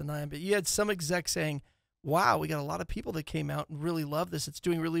about this than I am. But you had some exec saying, wow, we got a lot of people that came out and really love this. It's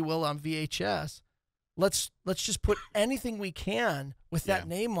doing really well on VHS. Let's just put anything we can with that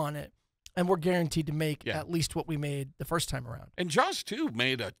name on it, and we're guaranteed to make at least what we made the first time around. And Jaws 2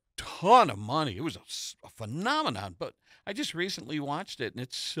 made a ton of money. It was a phenomenon, but I just recently watched it, and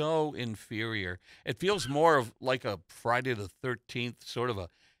it's so inferior. It feels more of like a Friday the 13th, sort of a,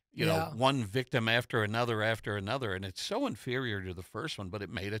 one victim after another, and it's so inferior to the first one, but it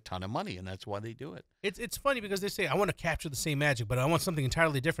made a ton of money, and that's why they do it. It's funny because they say, I want to capture the same magic, but I want something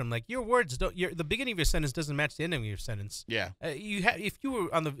entirely different. I'm like, your words don't. The beginning of your sentence doesn't match the ending of your sentence. Yeah. If you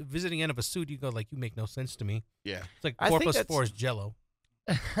were on the visiting end of a suit, you go like, you make no sense to me. Yeah. It's like 4 plus 4 is Jello.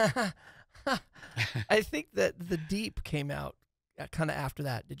 I think that The Deep came out kind of after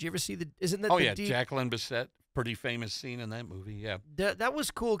that. Did you ever see Isn't that The Deep? Jacqueline Bisset. Pretty famous scene in that movie, yeah. That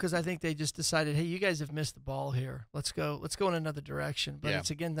was cool because I think they just decided, hey, you guys have missed the ball here. Let's go in another direction. But it's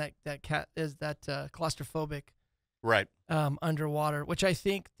again that cat is that claustrophobic, right? Underwater, which I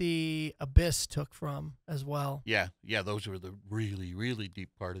think the Abyss took from as well. Yeah, those were the really, really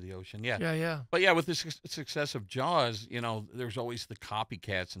deep part of the ocean. Yeah. But yeah, with the success of Jaws, there's always the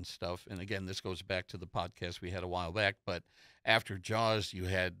copycats and stuff. And again, this goes back to the podcast we had a while back, but. After Jaws, you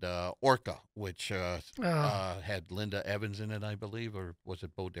had Orca, which had Linda Evans in it, I believe, or was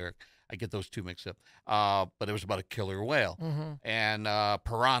it Bo Derek? I get those two mixed up. But it was about a killer whale. Mm-hmm. And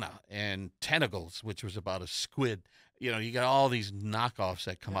Piranha and Tentacles, which was about a squid. You got all these knockoffs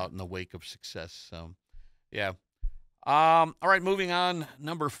that come out in the wake of success. So, yeah. All right, moving on.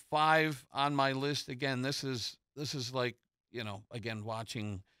 Number 5 on my list. Again, this is like, again,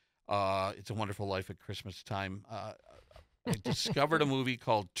 watching It's a Wonderful Life at Christmas time. I discovered a movie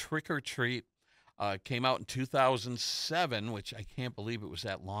called Trick or Treat. Came out in 2007, which I can't believe it was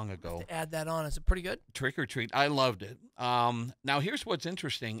that long ago. To add that on, is it pretty good? Trick or Treat. I loved it. Now, here's what's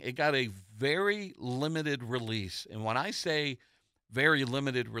interesting. It got a very limited release. And when I say very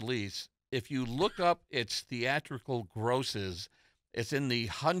limited release, if you look up its theatrical grosses, it's in the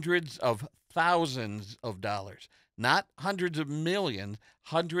hundreds of thousands of dollars. Not hundreds of millions,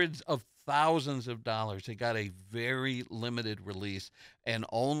 hundreds of thousands of dollars. It got a very limited release and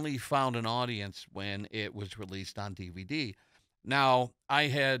only found an audience when it was released on DVD. Now, I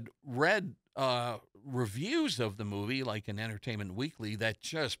had read reviews of the movie, like in Entertainment Weekly, that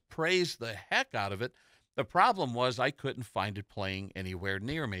just praised the heck out of it. The problem was I couldn't find it playing anywhere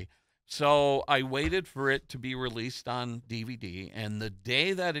near me. So I waited for it to be released on DVD, and the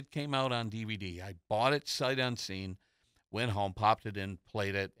day that it came out on DVD, I bought it sight unseen, went home, popped it in,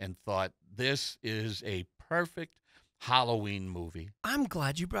 played it, and thought, this is a perfect Halloween movie. I'm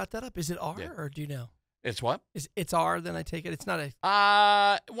glad you brought that up. Is it R Yeah. or do you know? It's what? It's R, then I take it. It's not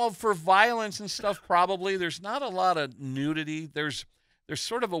a. Well, for violence and stuff, probably. There's not a lot of nudity. There's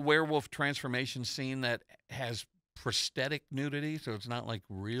sort of a werewolf transformation scene that has prosthetic nudity, so it's not like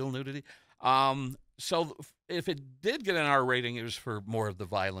real nudity. So if it did get an R rating, it was for more of the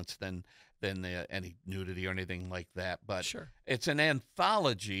violence than any nudity or anything like that. But Sure. it's an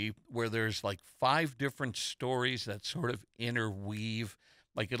anthology where there's like 5 different stories that sort of interweave.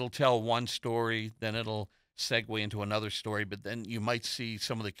 Like it'll tell one story, then it'll segue into another story, but then you might see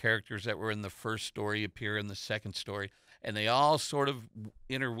some of the characters that were in the first story appear in the second story, and they all sort of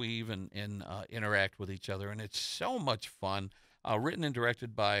interweave and interact with each other, and it's so much fun. Written and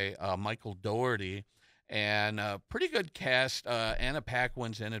directed by Michael Dougherty, and pretty good cast. Anna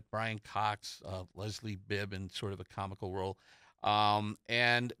Paquin's in it, Brian Cox, Leslie Bibb in sort of a comical role.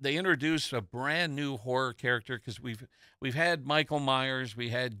 And they introduced a brand new horror character because we've had Michael Myers, we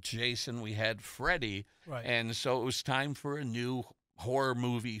had Jason, we had Freddy, Right. and so it was time for a new horror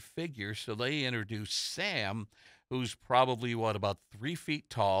movie figure. So they introduced Sam, who's probably about 3 feet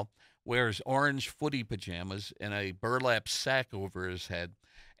tall, wears orange footy pajamas and a burlap sack over his head,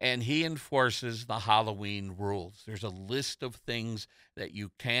 and he enforces the Halloween rules. There's a list of things that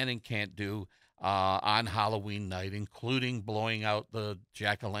you can and can't do on Halloween night, including blowing out the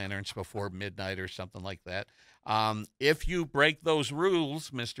jack-o'-lanterns before midnight or something like that. If you break those rules,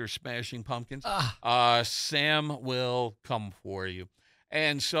 Mr. Smashing Pumpkins, Sam will come for you.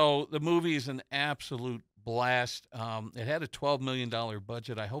 And so the movie is an absolute blast. It had a $12 million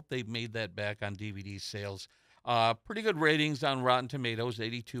budget. I hope they made that back on DVD sales. Pretty good ratings on Rotten Tomatoes,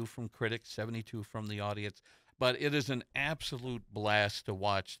 82 from critics, 72 from the audience. But it is an absolute blast to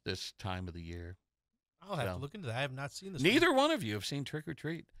watch this time of the year. I'll have to look into that. I have not seen this. Neither one of you have seen Trick or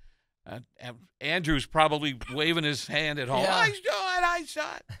Treat. Andrew's probably waving his hand at home. Yeah. I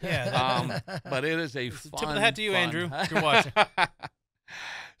saw it. Yeah. But it is a fun, Tip of the hat to you, fun- Andrew, if you're watching.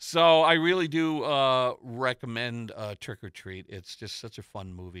 So I really do recommend Trick or Treat. It's just such a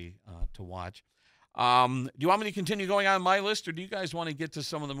fun movie to watch. Do you want me to continue going on my list, or do you guys want to get to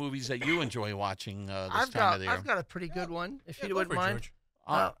some of the movies that you enjoy watching this time of the year? I've got a pretty good one, if you go wouldn't for it, mind. George.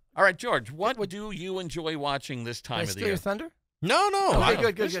 All right, George, what do you enjoy watching this Can time I of the steal year? your thunder? No.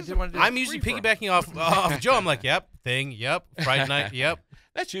 Okay, good. Didn't want to do I'm it. usually Free for 'em. piggybacking off Joe. I'm like, yep, thing, yep, Friday night, yep.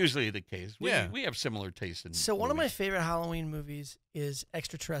 That's usually the case. Yeah. We have similar tastes in So one of my movies. favorite Halloween movies is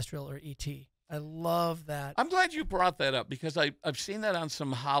Extraterrestrial or E.T. I love that. I'm glad you brought that up because I've seen that on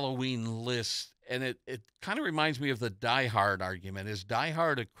some Halloween lists, and it kind of reminds me of the Die Hard argument. Is Die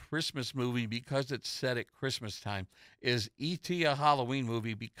Hard a Christmas movie because it's set at Christmas time? Is E.T. a Halloween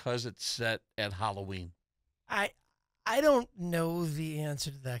movie because it's set at Halloween? I don't know the answer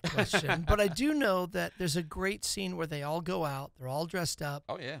to that question, but I do know that there's a great scene where they all go out, they're all dressed up,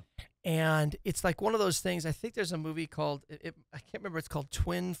 Oh, yeah. and it's like one of those things. I think there's a movie called, I can't remember, it's called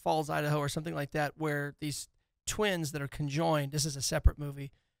Twin Falls, Idaho or something like that, where these twins that are conjoined, this is a separate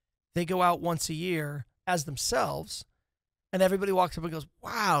movie, they go out once a year as themselves, and everybody walks up and goes,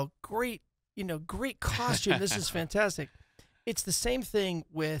 wow, great, great costume, this is fantastic. It's the same thing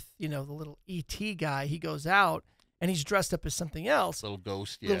with, the little E.T. guy. He goes out, and he's dressed up as something else. Little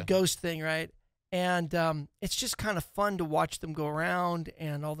ghost, yeah. Little ghost thing, right? And it's just kind of fun to watch them go around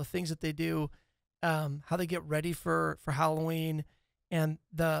and all the things that they do, how they get ready for Halloween. And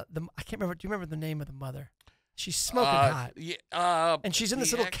the I can't remember. Do you remember the name of the mother? She's smoking hot. Yeah, And she's in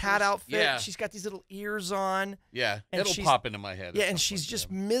this the little cat actress- outfit. Yeah, She's got these little ears on. yeah. and It'll she's- pop into my head. Yeah, at and some she's point,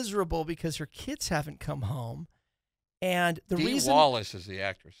 just yeah. miserable because her kids haven't come home. And the Dee reason Wallace is the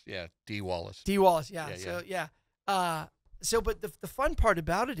actress. Yeah, Dee Wallace. Dee Wallace, yeah. Yeah, So yeah. But the fun part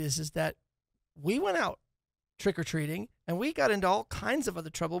about it is that we went out trick or treating and we got into all kinds of other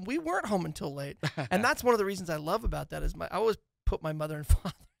trouble. We weren't home until late, and that's one of the reasons I love about that is I always put my mother and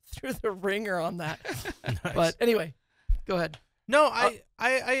father through the ringer on that. Nice. But anyway, go ahead. No, I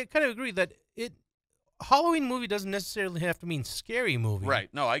kind of agree that Halloween movie doesn't necessarily have to mean scary movie. Right.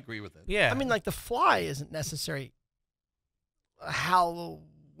 No, I agree with it. Yeah. I mean, like The Fly isn't necessarily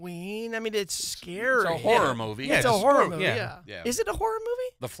Halloween. I mean, it's scary. It's a horror movie. Yeah, It's a it's horror horror, movie. yeah. Yeah. Is it a horror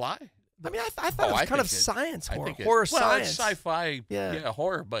movie? The Fly? I mean, I thought it was I kind of think it- science I horror, think it- horror well, science. it's sci-fi, Yeah.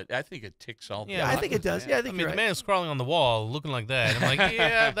 horror, but I think it ticks all. Yeah, Yeah, I I think it does. Yeah, I I think mean, you're the right. man is crawling on the wall, looking like that. I'm like,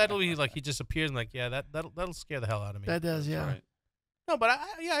 yeah, that'll be like he just appears and like, yeah, that'll scare the hell out of me. That does, yeah. Right. No, but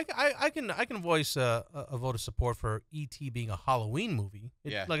I can voice a vote of support for E.T. being a Halloween movie.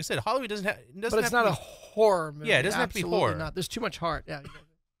 Yeah. Like I said, Halloween doesn't have. But it's not a horror movie. Yeah, it doesn't have to be Absolutely horror. Not. There's too much heart. Yeah.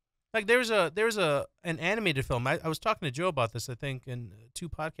 Like there's an animated film. I was talking to Joe about this, I think, in 2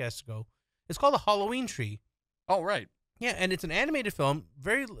 podcasts ago. It's called The Halloween Tree. Oh, right. Yeah, and it's an animated film.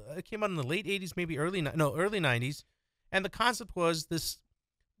 It came out in the late 80s, maybe early 90s. And the concept was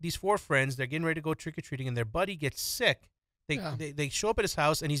these 4 friends, they're getting ready to go trick-or-treating, and their buddy gets sick. They show up at his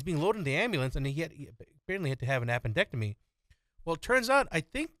house, and he's being loaded in the ambulance, and he apparently had to have an appendectomy. Well, it turns out, I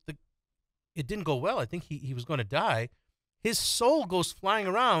think it didn't go well. I think he was going to die. His soul goes flying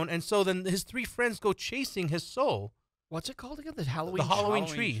around, and so then his 3 friends go chasing his soul. What's it called again? The Halloween. The Halloween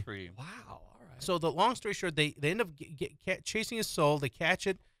tree. Wow. All right. So the long story short, they end up chasing his soul. They catch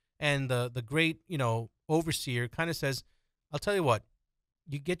it, and the great overseer kind of says, "I'll tell you what,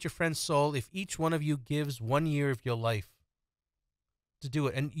 you get your friend's soul if each one of you gives 1 year of your life to do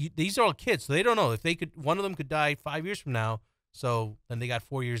it." And these are all kids, so they don't know if they could. One of them could die 5 years from now, so then they got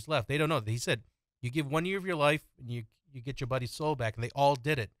 4 years left. They don't know. He said, "You give 1 year of your life, and you get your buddy's soul back," and they all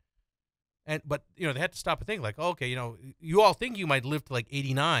did it. But they had to stop and think like, okay, you all think you might live to like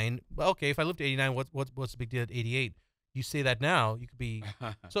 89. Well, okay, if I live to 89, what's the big deal at 88? You say that now, you could be.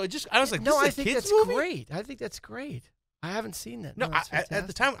 So I was like, no, I this is a think kids that's movie? Great. I think that's great. I haven't seen that. No, that's at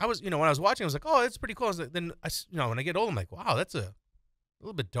the time I was, when I was watching, I was like, oh, it's pretty cool. I was like, then when I get old, I'm like, wow, that's a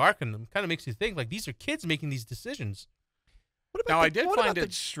little bit dark, and it kind of makes you think like these are kids making these decisions. Now I did find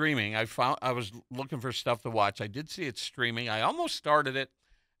it streaming. I was looking for stuff to watch. I did see it streaming. I almost started it,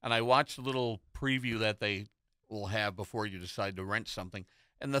 and I watched a little preview that they will have before you decide to rent something.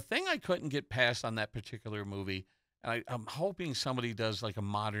 And the thing I couldn't get past on that particular movie, and I'm hoping somebody does like a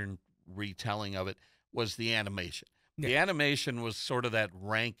modern retelling of it, was the animation. Yeah. The animation was sort of that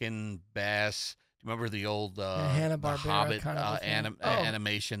Rankin Bass. Remember the old Hanna-Barbera Hobbit kind of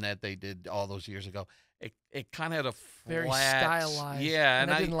animation that they did all those years ago? It kind of had a flat, very stylized. Yeah, and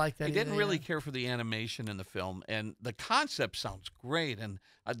I didn't like that. I didn't really care for the animation in the film, and the concept sounds great, and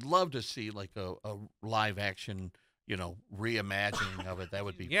I'd love to see like a live action, reimagining of it. That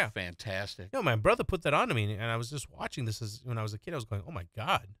would be fantastic. No, my brother put that on to me, and I was just watching this when I was a kid. I was going, oh my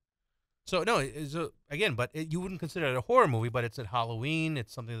god. So no, again, but you wouldn't consider it a horror movie, but it's at Halloween.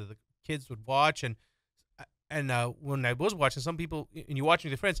 It's something that the kids would watch, and when I was watching, some people, and you're watching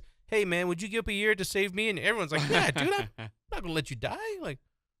with your friends, hey man, would you give up a year to save me? And everyone's like, yeah, dude, I'm not gonna let you die. Like,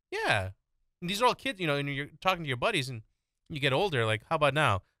 yeah. And these are all kids, and you're talking to your buddies, and you get older. Like, how about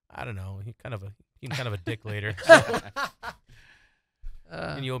now? I don't know. He's kind of a dick later. So.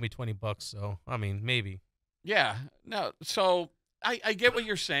 And you owe me $20, so I mean, maybe. Yeah. No. So I get what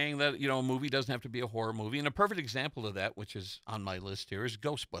you're saying, that a movie doesn't have to be a horror movie, and a perfect example of that, which is on my list here, is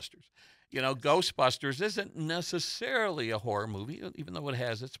Ghostbusters. Ghostbusters isn't necessarily a horror movie, even though it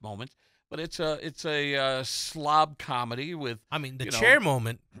has its moments, but it's a slob comedy with. I mean, the chair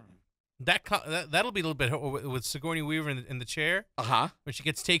moment. That'll be a little bit with Sigourney Weaver in the chair. When she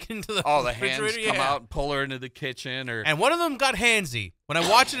gets taken into the the hands come out and pull her into the kitchen, and one of them got handsy. When I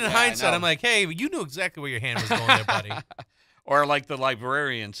watch it in hindsight, I'm like, hey, you knew exactly where your hand was going there, buddy. Or like the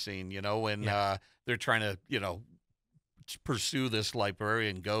librarian scene, when they're trying to pursue this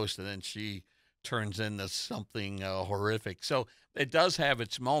librarian ghost, and then she turns into something horrific. So it does have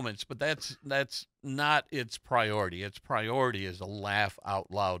its moments, but that's not its priority. Its priority is a laugh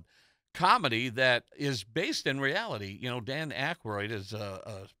out loud comedy that is based in reality. Dan Aykroyd is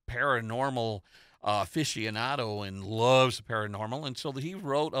a paranormal aficionado and loves the paranormal, and so he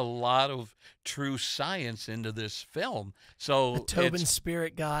wrote a lot of true science into this film. So the Tobin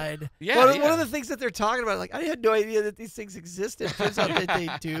Spirit Guide. Yeah, one of the things that they're talking about, like, I had no idea that these things existed. It turns out that they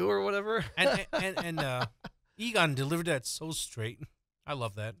do, or whatever. And Egon delivered that so straight. I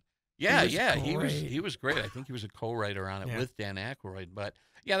love that. Yeah, he was great. I think he was a co-writer on it with Dan Aykroyd. But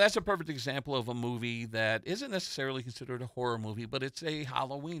yeah, that's a perfect example of a movie that isn't necessarily considered a horror movie, but it's a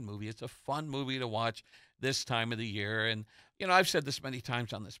Halloween movie. It's a fun movie to watch this time of the year. And I've said this many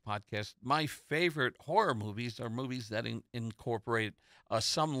times on this podcast. My favorite horror movies are movies that incorporate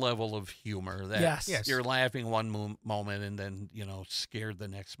some level of humor. That yes. You're laughing one moment and then scared the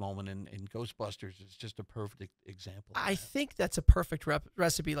next moment. And Ghostbusters is just a perfect example. I think that's a perfect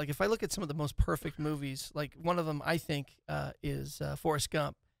recipe. Like, if I look at some of the most perfect movies, like one of them I think is Forrest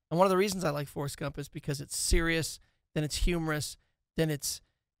Gump. And one of the reasons I like Forrest Gump is because it's serious, then it's humorous, then it's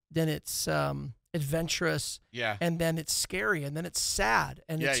adventurous, and then it's scary, and then it's sad,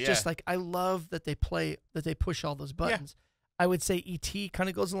 and it's just like, I love that they push all those buttons. I would say E.T. kind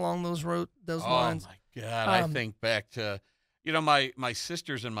of goes along those lines. Oh my God! I think back to, my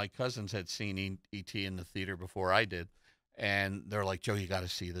sisters and my cousins had seen E.T. in the theater before I did, and they're like, Joe, you got to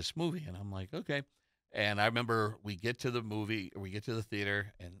see this movie, and I'm like, okay. And I remember we get to the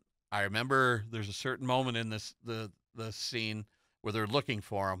theater, and I remember there's a certain moment in the scene where they're looking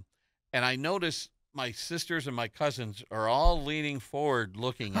for him, and I noticed my sisters and my cousins are all leaning forward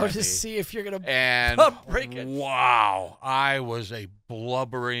looking Oh, at to me. see if you're gonna And break it. wow, I was a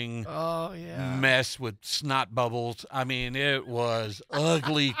blubbering Oh yeah. mess with snot bubbles. I mean, it was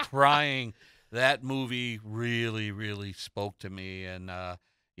ugly crying. That movie really, really spoke to me. And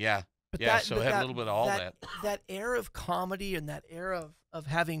yeah, But yeah. that, So but it had that, a little bit of all that. That air of comedy and that air of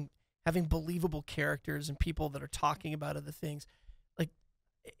having believable characters and people that are talking about other things, like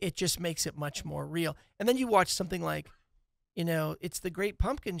it just makes it much more real. And then you watch something like, It's the Great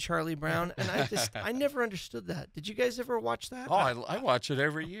Pumpkin, Charlie Brown, and I never understood that. Did you guys ever watch that? Oh, I watch it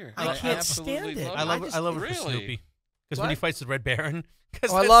every year. I can't absolutely stand it. love I love it really? for Snoopy. Because when What? he fights the Red Baron.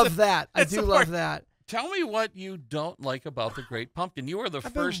 Oh, I love that. I that's do the love part- that. Tell me what you don't like about the Great Pumpkin. You are the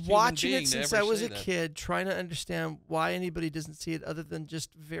I've first been watching human it being since to ever I was say a that. kid, trying to understand why anybody doesn't see it other than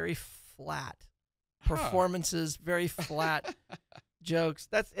just very flat performances, very flat jokes.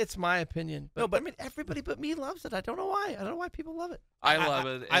 It's my opinion. But, No, but- I mean, everybody but me loves it. I don't know why. I don't know why people love it. I love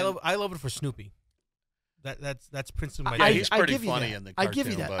it. I love it for Snoopy. That's principally Yeah, my he's I pretty give you funny that. in the I give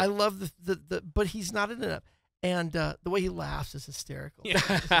you cartoon, that. but- I love the but he's not in it. And the way he laughs is hysterical. Yeah.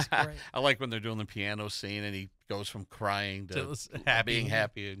 This is great. I like when they're doing the piano scene and he goes from crying to happy. being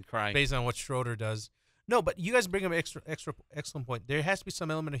happy and crying. based on what Schroeder does. No, but you guys bring up an excellent point. There has to be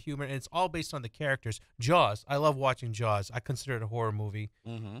some element of humor, and it's all based on the characters. Jaws. I love watching Jaws. I consider it a horror movie.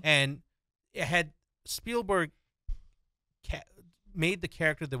 Mm-hmm. And it had Spielberg made the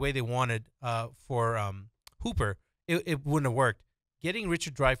character the way they wanted for Hooper, it wouldn't have worked. Getting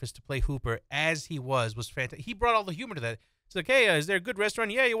Richard Dreyfuss to play Hooper as he was fantastic. He brought all the humor to that. It's like, hey, is there a good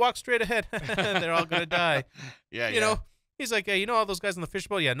restaurant? Yeah, you walk straight ahead. They're all going to die. Yeah, You know, he's like, hey, all those guys on the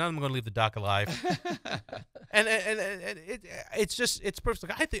fishboat? Yeah, none of them are going to leave the dock alive. and it's perfect.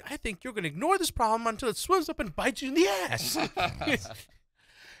 Like, I think you're going to ignore this problem until it swims up and bites you in the ass.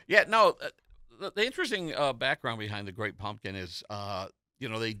 Yeah, no. The interesting background behind the Great Pumpkin is,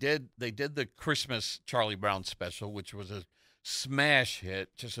 they did the Christmas Charlie Brown special, which was a smash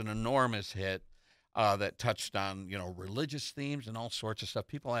hit, just an enormous hit that touched on religious themes and all sorts of stuff.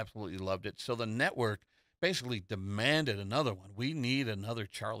 People absolutely loved it. So the network basically demanded another one. We need another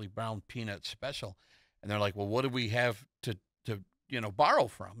Charlie Brown Peanut special, and they're like, well, what do we have to borrow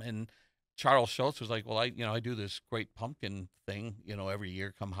from? And Charles Schultz was like, well, I do this Great Pumpkin thing, every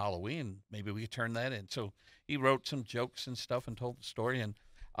year come Halloween. Maybe we could turn that in. So he wrote some jokes and stuff and told the story. And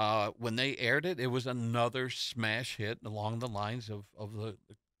when they aired it, it was another smash hit along the lines of the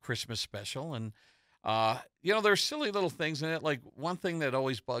Christmas special. And, there's silly little things in it. Like one thing that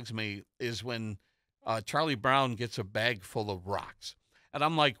always bugs me is when Charlie Brown gets a bag full of rocks. And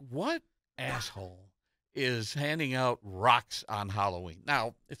I'm like, what asshole is handing out rocks on Halloween?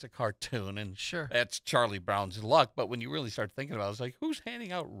 Now, it's a cartoon, and Sure. that's Charlie Brown's luck. But when you really start thinking about it, it's like, who's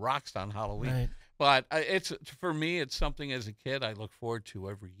handing out rocks on Halloween? Right. But for me, it's something as a kid I look forward to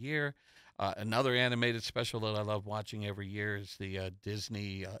every year. Another animated special that I love watching every year is the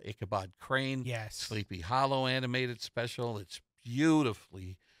Disney Ichabod Crane Yes. Sleepy Hollow animated special. It's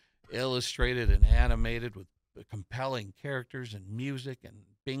beautifully illustrated and animated with compelling characters and music, and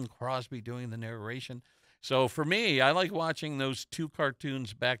Bing Crosby doing the narration. So for me, I like watching those two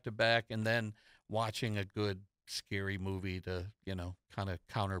cartoons back to back and then watching a good scary movie to, kind of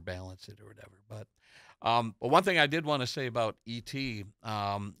counterbalance it or whatever. But one thing I did want to say about E.T.,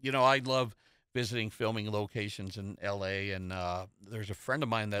 I love visiting filming locations in L.A., and there's a friend of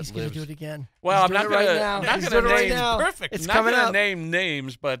mine that He's going lives. to do it again. Well, He's I'm doing not it gonna. right now. I'm not He's gonna doing it right name. now. Perfect. It's Not coming gonna up. name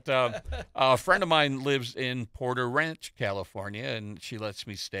names, but a friend of mine lives in Porter Ranch, California, and she lets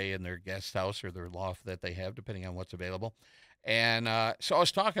me stay in their guest house or their loft that they have, depending on what's available. And so I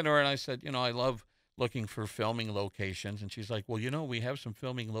was talking to her, and I said, I love looking for filming locations. And she's like, well, we have some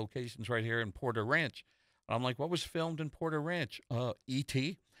filming locations right here in Porter Ranch. And I'm like, what was filmed in Porter Ranch?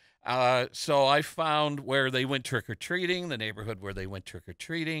 E.T. So I found where they went trick-or-treating, the neighborhood where they went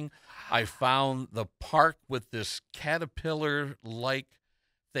trick-or-treating. I found the park with this caterpillar-like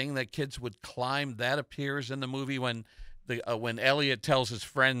thing that kids would climb. That appears in the movie when Elliot tells his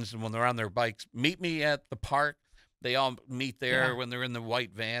friends, and when they're on their bikes, meet me at the park. They all meet there when they're in the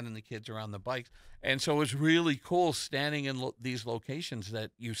white van and the kids are on the bikes. And so it was really cool standing in these locations that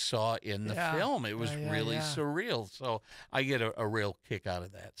you saw in the film. It was really surreal. So I get a real kick out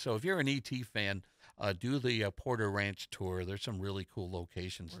of that. So if you're an E.T. fan, do the Porter Ranch tour. There's some really cool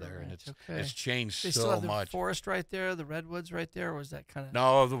locations there, and it's changed They still so have the much. forest right there, the redwoods right there, or was that kind of?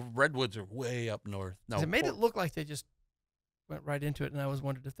 No, the redwoods are way up north. No, It made it look like they just went right into it, and I was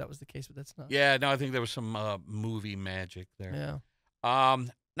wondered if that was the case, but that's not. Yeah, no, I think there was some movie magic there. Yeah.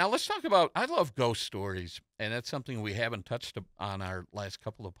 Now let's talk about. I love ghost stories, and that's something we haven't touched on our last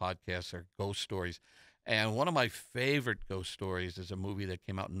couple of podcasts. Are ghost stories, and one of my favorite ghost stories is a movie that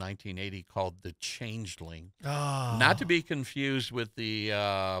came out in 1980 called The Changeling. Oh. Not to be confused with the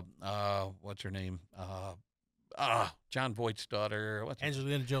what's her name? John Voight's daughter. What's her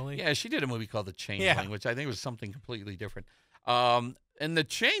Angelina Jolie. Yeah, she did a movie called The Changeling, Yeah. which I think was something completely different. And The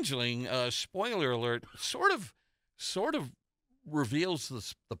Changeling, spoiler alert, sort of reveals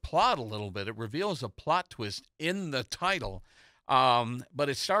the plot a little bit. It reveals a plot twist in the title, but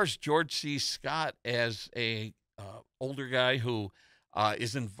it stars George C. Scott as a older guy who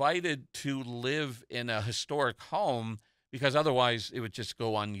is invited to live in a historic home because otherwise it would just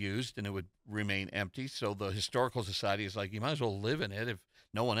go unused and it would remain empty. So the Historical Society is like, you might as well live in it if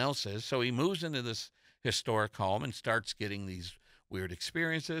no one else is. So he moves into this historic home and starts getting these weird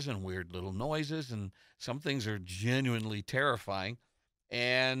experiences and weird little noises, and some things are genuinely terrifying.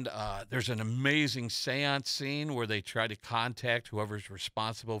 And there's an amazing seance scene where they try to contact whoever's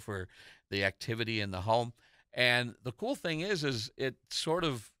responsible for the activity in the home. And the cool thing is it sort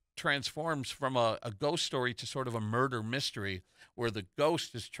of transforms from a ghost story to sort of a murder mystery where the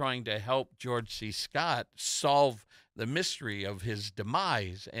ghost is trying to help George C. Scott solve the mystery of his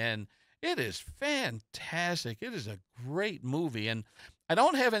demise. And it is fantastic. It is a great movie. And I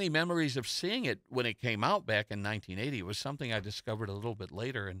don't have any memories of seeing it when it came out back in 1980. It was something I discovered a little bit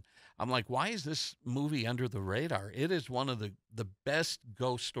later. And I'm like, why is this movie under the radar? It is one of the best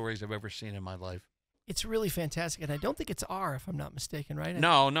ghost stories I've ever seen in my life. It's really fantastic, and I don't think it's R, if I'm not mistaken, right?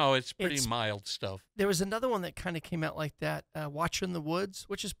 No, it's pretty It's- mild stuff. There was another one that kind of came out like that, Watcher in the Woods,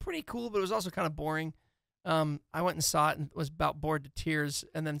 which is pretty cool, but it was also kind of boring. I went and saw it and was about bored to tears,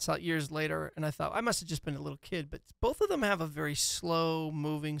 and then saw it years later, and I thought I must have just been a little kid. But both of them have a very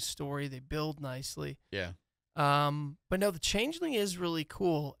slow-moving story. They build nicely. Yeah. But no, The Changeling is really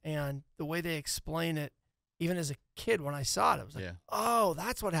cool, and the way they explain it, even as a kid when I saw it, I was like, Yeah. oh,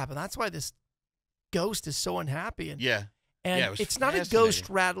 that's what happened. That's why this ghost is so unhappy. And Yeah. and Yeah, it was it's not a ghost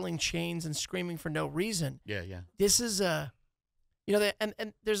fascinating. rattling chains and screaming for no reason. Yeah. Yeah. This is a, you know,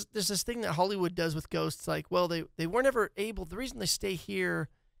 and there's this thing that Hollywood does with ghosts. Like, well, they weren't ever able. The reason they stay here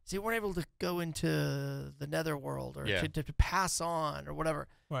is they weren't able to go into the netherworld or Yeah. to pass on or whatever.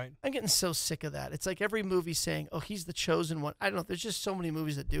 Right. I'm getting so sick of that. It's like every movie saying, "Oh, he's the chosen one." I don't know. There's just so many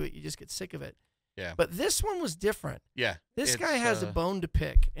movies that do it. You just get sick of it. Yeah. But this one was different. Yeah. This guy It's, has a bone to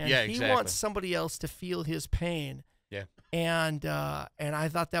pick, and yeah, he exactly. wants somebody else to feel his pain. Yeah. And I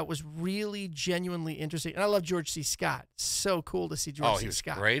thought that was really genuinely interesting. And I love George C. Scott. So cool to see George he C. was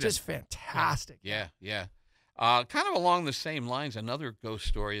Scott. great in Just fantastic. Yeah. Yeah. Kind of along the same lines, another ghost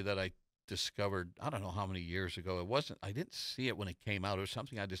story that I discovered, I don't know how many years ago. I didn't see it when it came out. It was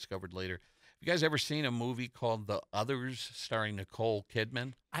something I discovered later. You guys ever seen a movie called The Others starring Nicole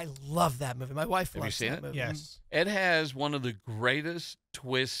Kidman? I love that movie. My wife Have you loves seen that it? movie. Yes. It has one of the greatest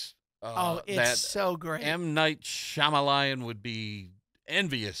twists Oh, it's that so great. M. Night Shyamalan would be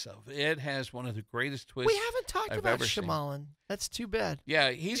envious of. It has one of the greatest twists. We haven't talked I've about ever seen. Shyamalan. That's too bad. Yeah,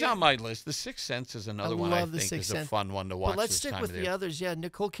 he's on my list. The Sixth Sense is another one I love The think Sixth is a Sense. fun one to watch. But let's this stick time with of the year. others. Yeah,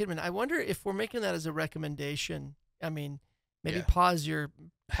 Nicole Kidman. I wonder if we're making that as a recommendation. I mean, maybe Yeah. pause your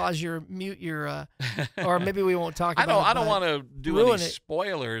mute your, or maybe we won't talk I about it. don't but want to do ruin any it.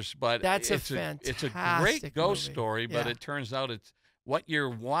 spoilers, but That's a it's it's a fantastic great ghost movie. story. But Yeah. it turns out it's what you're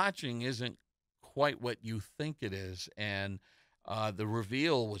watching isn't quite what you think it is, and the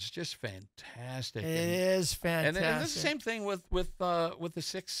reveal was just fantastic. It and, is fantastic. and it's the same thing with the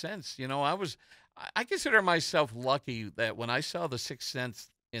Sixth Sense. You know, I consider myself lucky that when I saw the Sixth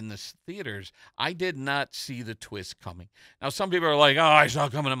Sense in the theaters, I did not see the twist coming. Now, some people are like, "Oh, I saw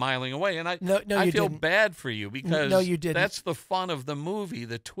it coming a mile away," and I No, I you feel didn't. bad for you because No, you didn't. that's the fun of the movie.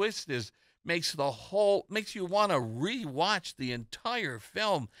 The twist makes you want to rewatch the entire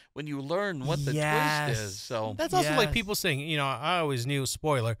film when you learn what the twist is. So That's also like Yes. people saying, you know, I always knew,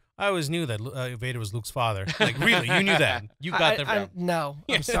 spoiler, I always knew that Vader was Luke's father. Like, really, you knew that. You got that. No,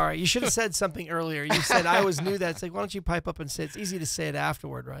 I'm sorry. You should have said something earlier. You said I always knew that. It's like, why don't you pipe up and say it's easy to say it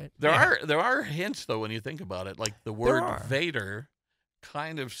afterward, right? there are hints though when you think about it. Like the word are. Vader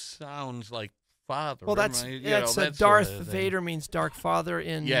kind of sounds like father. Well, that's right? that's that Darth sort of thing. Vader means dark father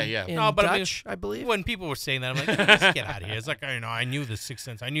in Yeah, yeah. in No, but I mean, Dutch, I believe. When people were saying that, I'm like, just get out of here. It's like, you know, I knew the Sixth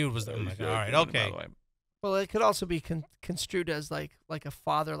Sense. I knew it was. I'm like, all right, okay. Well, it could also be construed as like a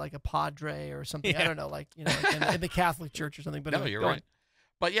father, like a padre or something. I Yeah. don't know, like in the Catholic Church or something. But No, anyway, you're go on. right.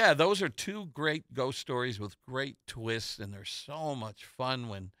 But yeah, those are two great ghost stories with great twists, and they're so much fun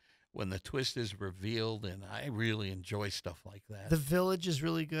when the twist is revealed, and I really enjoy stuff like that. The Village is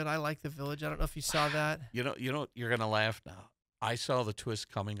really good. I like The Village. I don't know if you saw that. You know, you're gonna laugh now. I saw the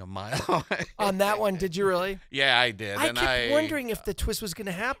twist coming a mile away. On that one, did you really? Yeah, I did. I and kept wondering if the twist was going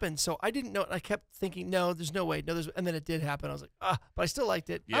to happen, so I didn't know. I kept thinking, no, there's no way. No, and then it did happen. I was like, but I still liked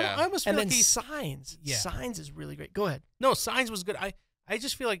it. Yeah. I almost feel And then like Signs. Yeah. Signs is really great. Go ahead. No, Signs was good. I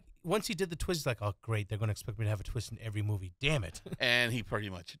just feel like once he did the twist, he's like, oh, great, they're going to expect me to have a twist in every movie. Damn it. And he pretty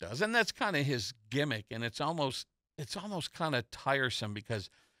much does. And that's kind of his gimmick. And it's almost kind of tiresome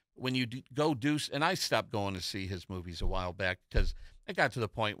because when you and I stopped going to see his movies a while back because it got to the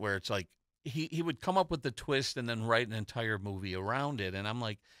point where it's like he would come up with the twist and then write an entire movie around it. And I'm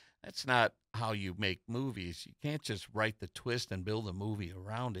like, that's not how you make movies. You can't just write the twist and build a movie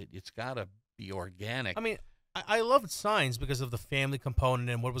around it. It's got to be organic. I mean, I loved Signs because of the family component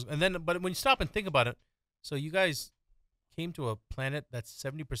and but when you stop and think about it, so you guys came to a planet that's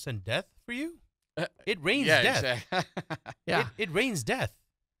 70% death for you? It rains death. Exactly. Yeah. It rains death.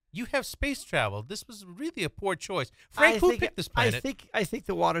 You have space travel. This was really a poor choice. Frank, who picked this planet? I think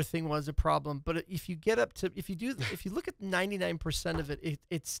the water thing was a problem, but if you get up to if you look at 99% of it,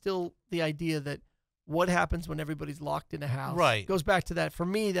 it's still the idea that what happens when everybody's locked in a house. Right. Goes back to that. For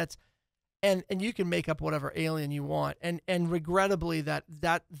me, that's and you can make up whatever alien you want, and regrettably that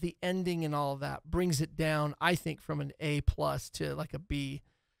the ending and all of that brings it down. I think from an A+ to like a B.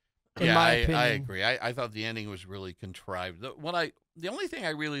 In my opinion. I agree. I thought the ending was really contrived. The only thing I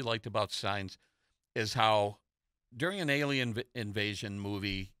really liked about Signs is how during an alien invasion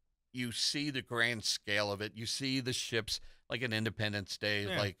movie, you see the grand scale of it. You see the ships like an Independence Day,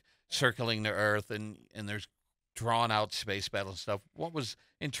 like circling the Earth, and there's drawn out space battle and stuff. What was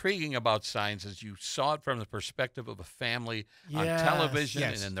intriguing about Signs is you saw it from the perspective of a family on television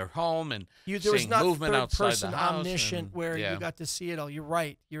and in their home, and there seeing was not movement outside third-person the house. omniscient And, where you got to see it all. You're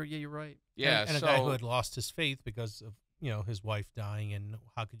right. You're right. Yeah, and so a guy who had lost his faith because of his wife dying, and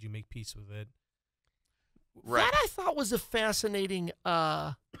how could you make peace with it? right. That I thought was a fascinating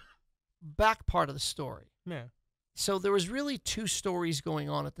back part of the story. Yeah. So there was really two stories going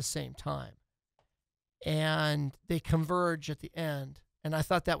on at the same time, and they converge at the end. And I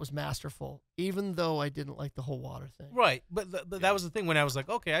thought that was masterful, even though I didn't like the whole water thing. Right, but that was the thing when I was like,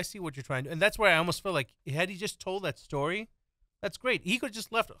 okay, I see what you're trying to do. And that's where I almost felt like, had he just told that story, that's great. He could have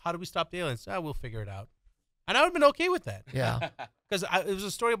just left, how do we stop the aliens? We'll figure it out. And I would have been okay with that. Yeah. Because it was a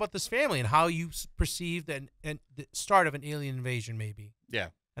story about this family and how you perceived and the start of an alien invasion, maybe. Yeah.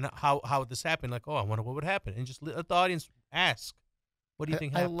 And how this happened. Like, I wonder what would happen. And just let the audience ask, what do you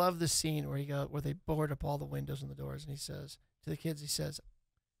think I happened? love the scene where they board up all the windows and the doors, and he says to the kids, he says,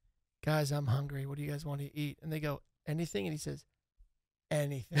 guys, I'm hungry. What do you guys want to eat? And they go, anything? And he says,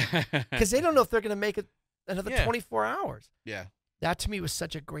 anything. Because they don't know if they're going to make it another 24 hours. Yeah. That to me was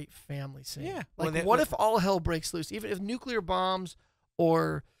such a great family scene. Yeah. Like, what if all hell breaks loose? Even if nuclear bombs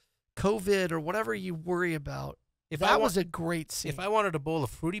or COVID or whatever you worry about, that was a great scene. If I wanted a bowl of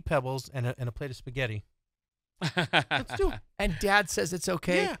Fruity Pebbles and a plate of spaghetti, let's do it. And Dad says it's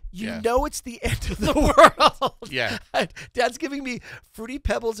okay. Yeah. You know it's the end of the world. Yeah. Dad's giving me Fruity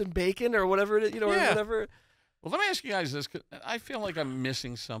Pebbles and bacon or whatever it is, or whatever. Well, let me ask you guys this. 'Cause I feel like I'm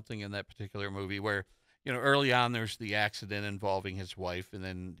missing something in that particular movie where, early on there's the accident involving his wife, and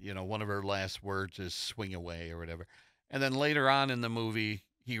then, one of her last words is swing away or whatever. And then later on in the movie,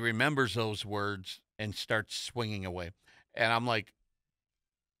 he remembers those words and starts swinging away. And I'm like,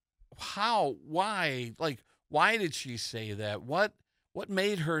 how? Why? Like, why did she say that? What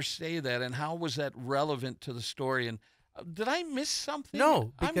made her say that? And how was that relevant to the story? And did I miss something?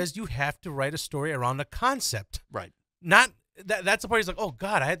 No, because you have to write a story around a concept. Right. Not that's the part he's like, oh,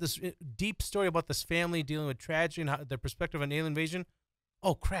 God, I had this deep story about this family dealing with tragedy and how, their perspective on alien invasion.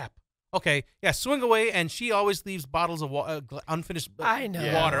 Oh, crap. Okay, yeah, swing away, and she always leaves bottles of unfinished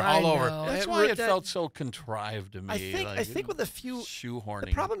water all over. That's why it felt so contrived to me. I think with a few shoehorning.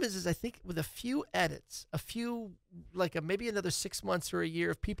 The problem is I think with a few edits, maybe another 6 months or a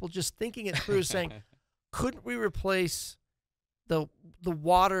year of people just thinking it through, saying, couldn't we replace the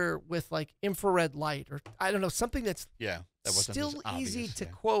water with like infrared light, or I don't know, something that's that wasn't still as easy obvious, to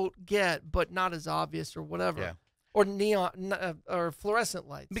quote get, but not as obvious or whatever. Yeah. Or neon or fluorescent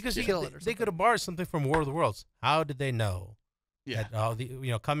lights. Because they could have borrowed something from War of the Worlds. How did they know? Yeah.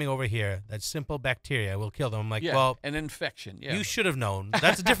 That, coming over here, that simple bacteria will kill them. I'm like, well, an infection. Yeah. You should have known.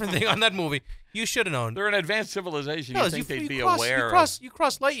 That's a different thing on that movie. You should have known. They're an advanced civilization. You think they'd be aware. You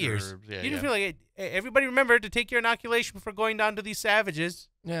cross light years. Yeah, you didn't feel like everybody remember to take your inoculation before going down to these savages.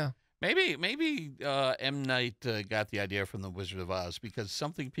 Yeah. Maybe M. Night got the idea from The Wizard of Oz, because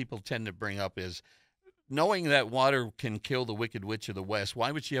something people tend to bring up is, knowing that water can kill the Wicked Witch of the West,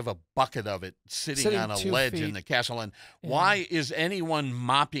 why would she have a bucket of it sitting on a 2 ledge feet. in the castle? And Yeah. why is anyone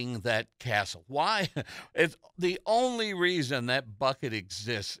mopping that castle? Why? It's the only reason that bucket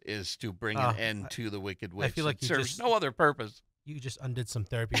exists is to bring an end to the Wicked Witch. feel like it you serves just- no other purpose. You just undid some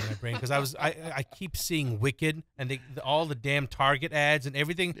therapy in my brain because I keep seeing Wicked and all the damn Target ads and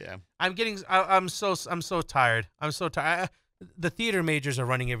everything. Yeah. I'm so tired. I'm so tired. The theater majors are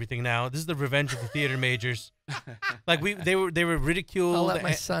running everything now. This is the revenge of the theater majors. Like they were ridiculed. I'll let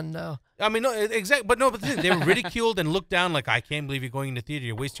my son know. I mean, no, exactly. But no, but the thing, they were ridiculed and looked down like, I can't believe you're going to theater.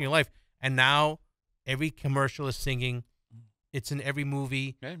 You're wasting your life. And now every commercial is singing. It's in every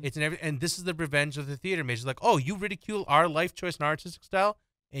movie. Yeah. It's in every, and this is the revenge of the theater majors. Like, oh, you ridicule our life choice and our artistic style?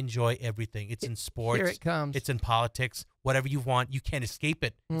 Enjoy everything. It's in sports. Here it comes. It's in politics. Whatever you want, you can't escape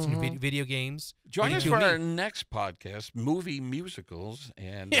it. It's in Mhm. video games. Join us Ridicule for me. our next podcast, movie musicals,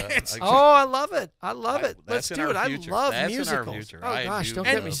 and Yes. Oh, I love it. I love it. That's Let's in do our it. I future. love That's in our musicals. future. Oh I gosh, do don't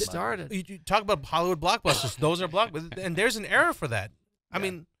love get me them. started. You talk about Hollywood blockbusters. Those are blockbusters, and there's an era for that. I Yeah.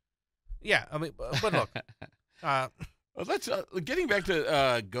 mean, yeah. I mean, but look, Well, let's getting back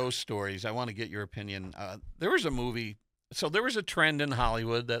to ghost stories. I want to get your opinion. There was a movie. So there was a trend in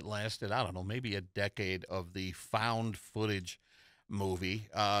Hollywood that lasted, I don't know, maybe a decade of the found footage movie.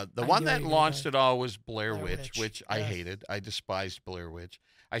 The I one knew that you were launched gonna- it all was Blair Blair Witch, Witch, which I yes. hated. I despised Blair Witch.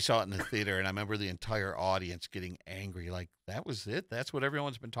 I saw it in the theater, and I remember the entire audience getting angry. Like, that was it? That's what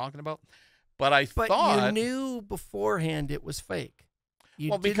everyone's been talking about? But I But thought... you knew beforehand it was fake.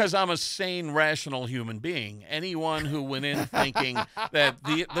 You Well, didn't- because I'm a sane, rational human being. Anyone who went in thinking that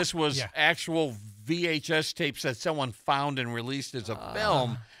this was Yeah. actual VHS tapes that someone found and released as a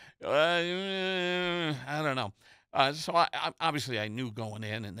film, I don't know. So I obviously I knew going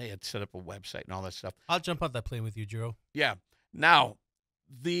in, and they had set up a website and all that stuff. I'll jump on that plane with you, Drew. Yeah. Now,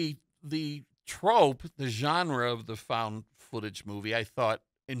 the trope, the genre of the found footage movie, I thought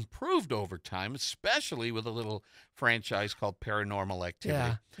improved over time, especially with a little franchise called Paranormal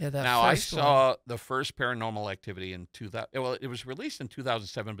Activity. yeah, that Now, I first one. saw the first Paranormal Activity in 2000. Well, it was released in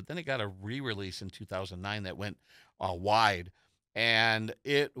 2007, but then it got a re-release in 2009 that went wide, and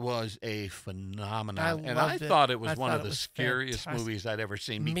it was a phenomenon. And I loved it. thought it was I one thought of it the was scariest fantastic. movies I'd ever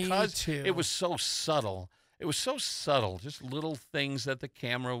seen Me because too. it was so subtle. It was so subtle, just little things that the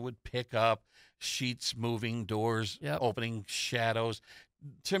camera would pick up, sheets moving, doors Yep. opening, shadows.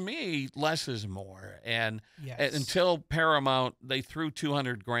 To me, less is more. And Yes. until Paramount, they threw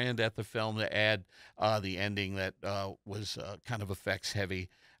 $200,000 at the film to add the ending that was kind of effects heavy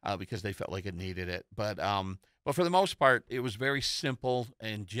because they felt like it needed it. But for the most part, it was very simple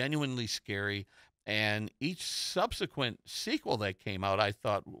and genuinely scary. And each subsequent sequel that came out, I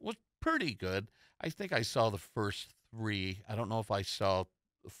thought was pretty good. I think I saw the first 3. I don't know if I saw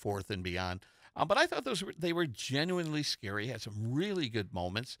the 4th and beyond. But I thought they were genuinely scary, had some really good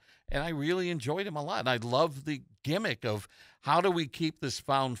moments, and I really enjoyed them a lot. And I love the gimmick of how do we keep this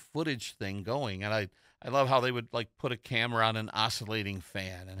found footage thing going. And I love how they would like put a camera on an oscillating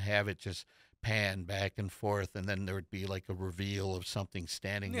fan and have it just pan back and forth, and then there would be like a reveal of something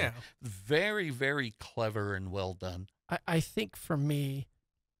standing there. Very, very clever and well done. I think for me,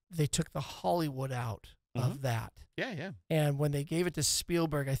 they took the Hollywood out of that. Yeah. And when they gave it to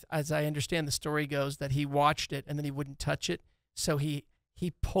Spielberg, as I understand the story goes, that he watched it and then he wouldn't touch it. So he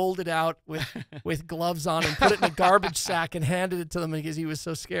pulled it out with gloves on and put it in a garbage sack and handed it to them because he was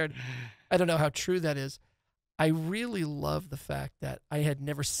so scared. I don't know how true that is. I really love the fact that I had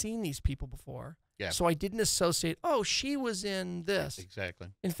never seen these people before. Yeah. So I didn't associate, oh, she was in this. Exactly.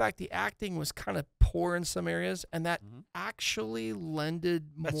 In fact, the acting was kind of poor in some areas, and that Mhm. actually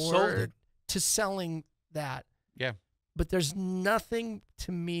lended That sold more it. to selling that. Yeah. But there's nothing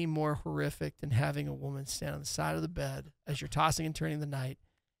to me more horrific than having a woman stand on the side of the bed as you're tossing and turning the night,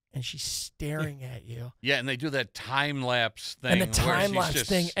 and she's staring at you. Yeah, and they do that time lapse thing. And the where time-lapse just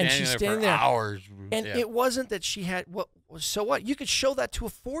thing, and she's for standing there. hours. And Yeah. it wasn't that she had what. So what? You could show that to a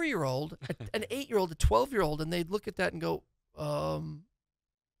 4-year-old, an 8-year-old, a 12-year-old, and they'd look at that and go,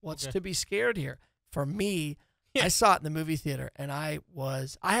 "What's Okay. to be scared here?" For me, I saw it in the movie theater, and I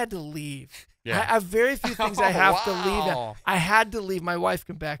had to leave. Yeah. I have very few things I have to leave. Wow. I had to leave. My wife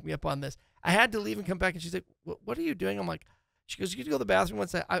can back me up on this. I had to leave and come back, and she's like, "What are you doing?" I'm like, she goes, "You could go to the bathroom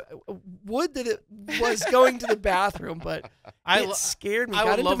once." I would that it was going to the bathroom, but it scared me. I would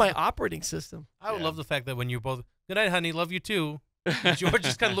Got into love my the- operating system. I would Yeah. love the fact that when you're both, good night, honey, love you too. George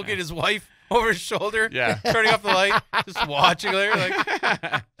just kind of looking at his wife over his shoulder, Yeah. turning off the light, just watching her.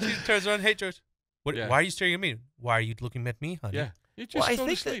 Like she turns around, hey George, Yeah. why are you staring at me? Why are you looking at me, honey? Yeah. You just Well, I go to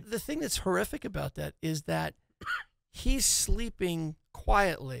think sleep. that the thing that's horrific about that is that he's sleeping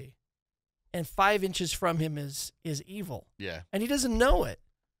quietly and 5 inches from him is evil, Yeah. and he doesn't know it.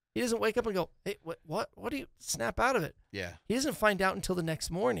 He doesn't wake up and go, "Hey, what do you snap out of it?" Yeah. He doesn't find out until the next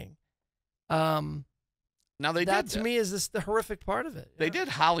morning. Now they That did to me is the horrific part of it. They Yeah. did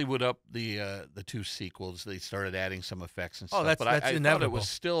Hollywood up the 2 sequels. They started adding some effects and stuff. Oh, that's but I thought it inevitable. was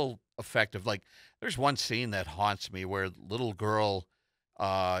still effective. Like there's one scene that haunts me where the little girl,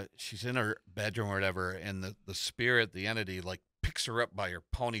 she's in her bedroom or whatever, and the spirit, the entity, like picks her up by her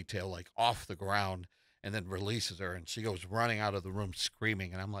ponytail, like off the ground, and then releases her, and she goes running out of the room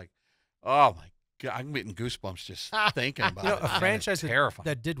screaming. And I'm like, oh my God, I'm getting goosebumps just thinking about it. A man. franchise It's terrifying.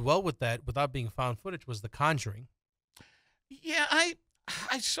 that did well with that without being found footage was The Conjuring. Yeah, I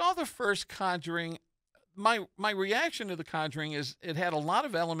saw the first Conjuring. My reaction to the Conjuring is it had a lot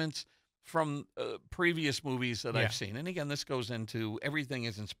of elements from previous movies that Yeah. I've seen. And again, this goes into everything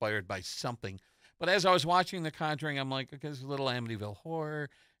is inspired by something. But as I was watching the Conjuring, I'm like, okay, it's a little Amityville Horror.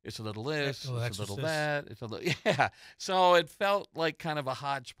 It's a little this, Little it's a little Exorcist. that, it's a little yeah. So it felt like kind of a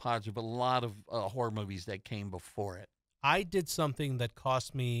hodgepodge of a lot of horror movies that came before it. I did something that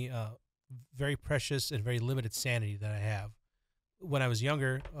cost me very precious and very limited sanity that I have. When I was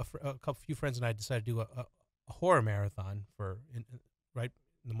younger, few friends and I decided to do a horror marathon right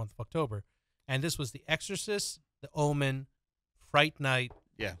in the month of October, and this was The Exorcist, The Omen, Fright Night,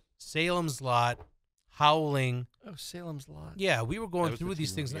 Yeah. Salem's Lot, Howling. Oh, Salem's Lot. Yeah, we were going was through the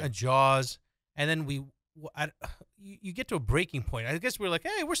these two, things, yeah. Jaws, and then you get to a breaking point. I guess we're like,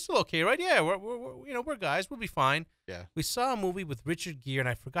 hey, we're still okay, right? Yeah, we're guys, we'll be fine. Yeah. We saw a movie with Richard Gere, and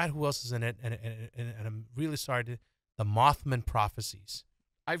I forgot who else is in it, and I'm really sorry to The Mothman Prophecies.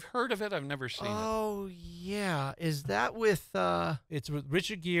 I've heard of it, I've never seen it. Oh yeah, is that with? It's with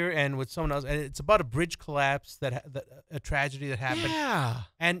Richard Gere and with someone else, and it's about a bridge collapse a tragedy that happened. Yeah.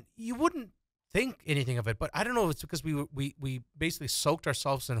 And you wouldn't think anything of it, but I don't know if it's because we basically soaked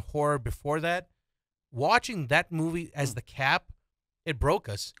ourselves in horror before that. Watching that movie as the cap, it broke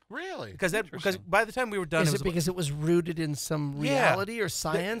us Really? because Interesting. by the time we were done, Is it it was because it was rooted in some Yeah. reality or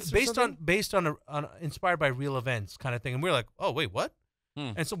science? or based something? on inspired by real events kind of thing, and we were like, oh wait, what?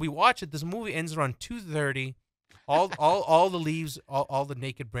 Hmm. And so we watch it. This movie ends around 2:30. All the leaves, all the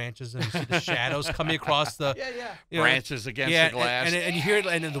naked branches, and you see the shadows coming across the Yeah. you know, branches against yeah, the glass. and you hear it,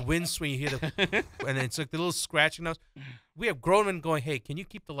 and then the wind swing, you hear and it's like the little scratching noise. We have grown men going, hey, can you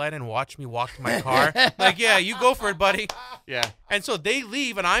keep the light on and watch me walk to my car? Like, yeah, you go for it, buddy. Yeah. And so they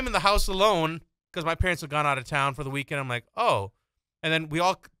leave, and I'm in the house alone because my parents have gone out of town for the weekend. I'm like, oh. And then we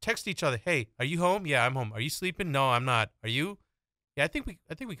all text each other, hey, are you home? Yeah, I'm home. Are you sleeping? No, I'm not. Are you? Yeah, I think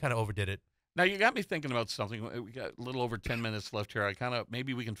we kind of overdid it. Now you got me thinking about something. We got a little over 10 minutes left here.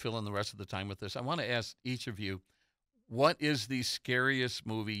 Maybe we can fill in the rest of the time with this. I want to ask each of you, what is the scariest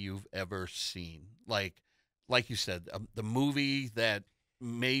movie you've ever seen? Like you said, the movie that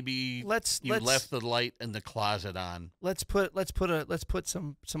maybe Let's left the light in the closet on. let's put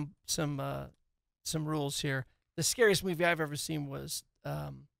some rules here. The scariest movie I've ever seen was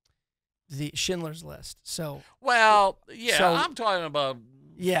the Schindler's List. So Well, yeah, So- I'm talking about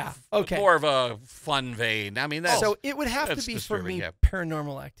yeah, okay. more of a fun vein. I mean, that's So it would have to that's be for disturbing, me yeah.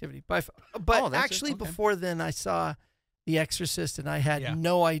 Paranormal Activity. But Oh, that's it? actually, Okay. before then, I saw The Exorcist, and I had Yeah.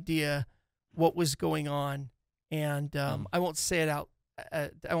 no idea what was going on. And Hmm. I won't say it out. I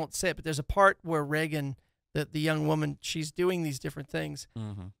won't say it, but there's a part where Reagan, the young woman, she's doing these different things,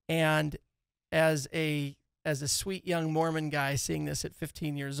 Mhm. and as a sweet young Mormon guy seeing this at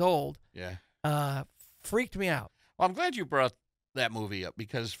 15 years old, Yeah. freaked me out. Well, I'm glad you brought that movie up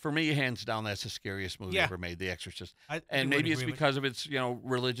because for me, hands down, that's the scariest movie Yeah. ever made, The Exorcist. I think And we're in maybe it's agreement. because of its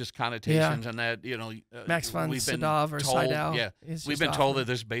religious connotations and that Max von we've been Sydow or told, Sydow. yeah, is we've just been told awful. that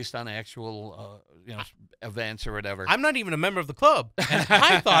this is based on actual events or whatever. I'm not even a member of the club, and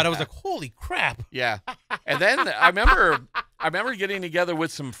I thought I was like, holy crap. Yeah, and then I remember getting together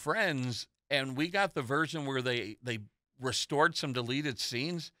with some friends and we got the version where they restored some deleted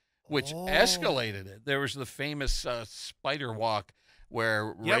scenes, which Oh. escalated it. There was the famous spider walk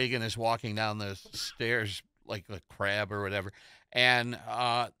where Yep. Reagan is walking down the stairs like a crab or whatever. And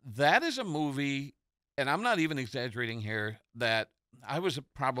that is a movie, and I'm not even exaggerating here, that I was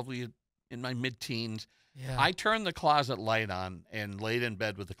probably in my mid-teens. Yeah. I turned the closet light on and laid in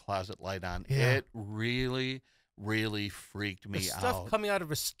bed with the closet light on. Yeah. It really, really freaked me The stuff out. coming out of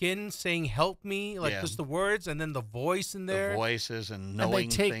her skin saying "help me," like Yeah. just the words, and then the voice in there. The voices and And knowing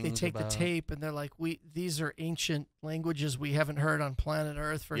they things take the about- tape and they're like, these are ancient languages we haven't heard on planet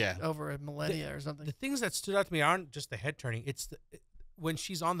Earth for Yeah. over a millennia or something. The things that stood out to me aren't just the head turning. It's when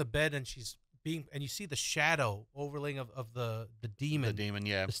she's on the bed and and you see the shadow overlaying of the demon, The demon,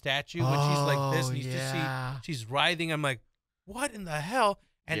 yeah. the statue, when she's like this, and you yeah. just see she's writhing. I'm like, what in the hell?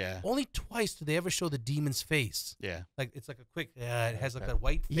 And Yeah. only twice do they ever show the demon's face. Yeah. Like it's like a quick. It has like that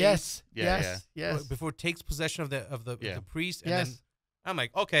white face. Yes. Yeah, yes. Yes. Before it takes possession of the Yeah. priest, and Yes. then I'm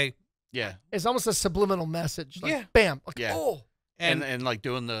like, okay, Yeah. It's almost a subliminal message. Like, Yeah. Bam. Like, Yeah. oh. And like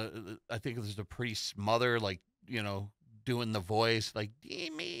doing I think it was the priest's mother, like, doing the voice, like,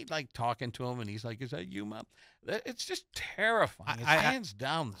 me, like talking to him, and he's like, "Is that you, Mom?" It's just terrifying. It's hands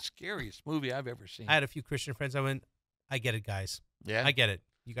down the scariest movie I've ever seen. I had a few Christian friends. I went, I get it, guys. Yeah. I get it.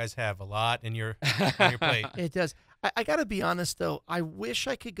 You guys have a lot in your on your plate. It does. I got to be honest, though. I wish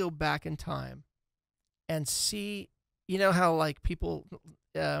I could go back in time and see, how like people,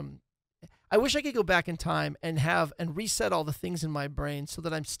 I wish I could go back in time and reset all the things in my brain so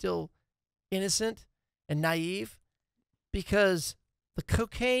that I'm still innocent and naive, because the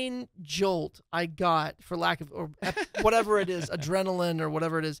cocaine jolt I got, for lack of, or whatever it is, adrenaline or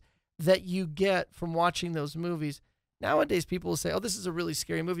whatever it is that you get from watching those movies. Nowadays, people will say, "Oh, this is a really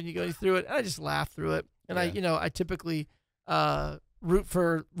scary movie," and you go through it, and I just laugh through it. And I typically root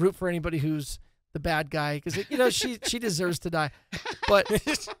for anybody who's the bad guy, because she deserves to die. But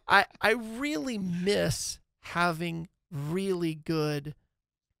I really miss having really good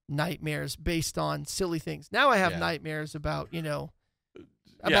nightmares based on silly things. Now I have nightmares about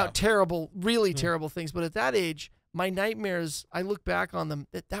terrible, really terrible things. But at that age, my nightmares, I look back on them.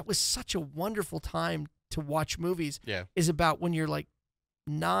 That was such a wonderful time to watch movies. Yeah. Is about when you're like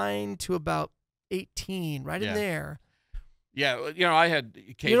 9 to about 18, right in there. Yeah, I had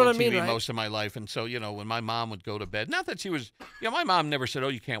cable You know what I TV mean, right? most of my life, and so when my mom would go to bed, not that she was, my mom never said, "Oh,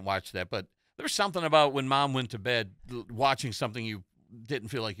 you can't watch that," but there was something about when Mom went to bed, watching something you didn't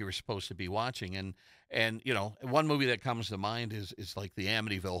feel like you were supposed to be watching, and one movie that comes to mind is like the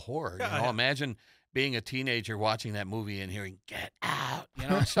Amityville Horror. Imagine being a teenager watching that movie and hearing "Get out,"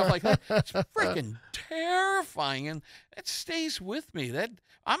 and stuff like that. It's freaking terrifying, and it stays with me. That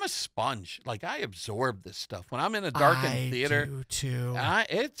I'm a sponge. Like, I absorb this stuff when I'm in a darkened theater. I do too.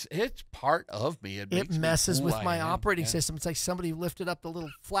 It's part of me. It makes messes me who with I my am. operating system. It's like somebody lifted up the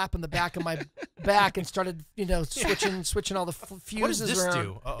little flap in the back of my back and started, switching all the fuses What does this around.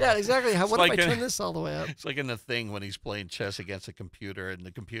 do? Uh-oh. Yeah, exactly. What like if I in- turn this all the way up? It's like in The Thing when he's playing chess against a computer and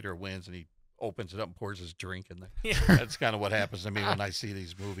the computer wins and he opens it up and pours his drink in there. Yeah. That's kind of what happens to me when I see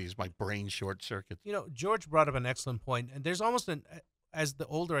these movies. My brain short circuits. George brought up an excellent point, and there's almost as the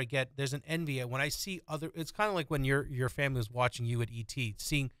older I get, there's an envy when I see other. It's kind of like when your family was watching you at ET,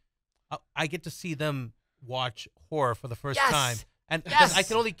 seeing. I get to see them watch horror for the first time, and because I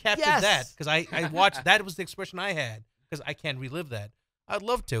can only capture that because I watched that was the expression I had because I can't relive that. I'd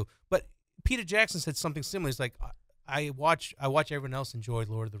love to, but Peter Jackson said something similar. He's like, I watch everyone else enjoy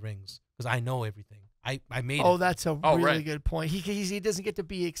Lord of the Rings because I know everything. I made it. Oh, that's a really right. good point. He doesn't get to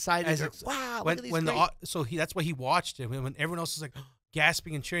be excited. Wow, look at these great. That's why he watched it when everyone else is like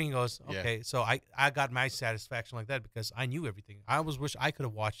gasping and cheering. He goes, okay, so I got my satisfaction like that because I knew everything. I always wish I could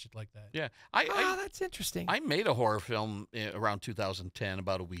have watched it like that. Yeah, that's interesting. I made a horror film around 2010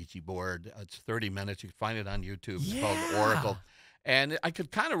 about a Ouija board. It's 30 minutes. You can find it on YouTube. It's called Oracle. And I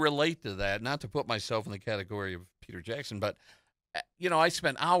could kind of relate to that, not to put myself in the category of Peter Jackson, but, I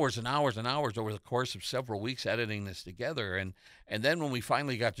spent hours and hours and hours over the course of several weeks editing this together. And then when we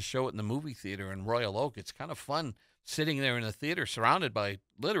finally got to show it in the movie theater in Royal Oak, it's kind of fun sitting there in a theater surrounded by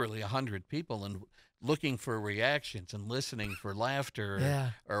literally 100 people and looking for reactions and listening for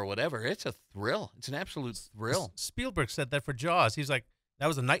laughter or whatever. It's a thrill. It's an absolute thrill. Spielberg said that for Jaws. He's like,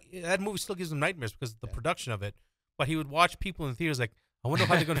 that movie still gives him nightmares because of the production of it. But he would watch people in theaters like, I wonder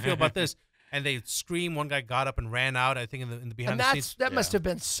how they're going to feel about this. And they'd scream. One guy got up and ran out, I think, in the behind the scenes. That must have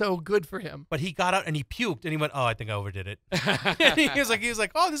been so good for him. But he got out and he puked and he went, "Oh, I think I overdid it." And he was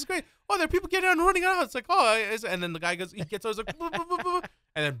like, "Oh, this is great. Oh, there are people getting out and running out." It's like, "Oh," and then the guy goes, he gets out, he's like, "Blah, blah, blah, blah,"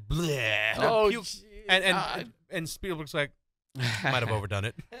 and then bleh, Oh, puke. And Spielberg's like, might have overdone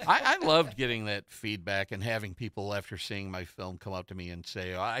it. I loved getting that feedback and having people after seeing my film come up to me and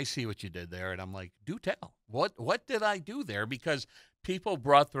say, "Oh, I see what you did there," and I'm like, "Do tell. What did I do there?" Because people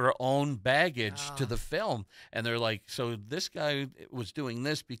brought their own baggage to the film, and they're like, "So this guy was doing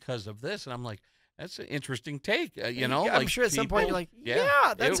this because of this," and I'm like, "That's an interesting take." I'm sure at some point you're like,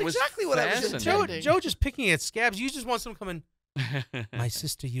 "Yeah, that's exactly what I was intending." Joe just picking at scabs. You just want someone to come in. My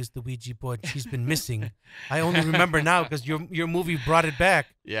sister used the Ouija board. She's been missing. I only remember now because your movie brought it back.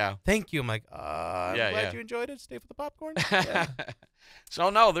 Yeah. Thank you. I'm like, I'm glad you enjoyed it. Stay for the popcorn. Yeah.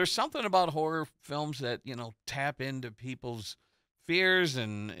 So no, there's something about horror films that tap into people's fears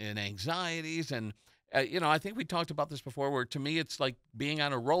and anxieties, and I think we talked about this before. Where to me, it's like being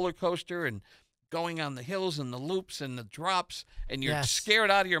on a roller coaster and going on the hills and the loops and the drops, and you're Yes. scared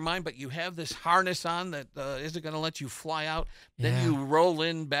out of your mind, but you have this harness on that isn't going to let you fly out. Then Yeah. you roll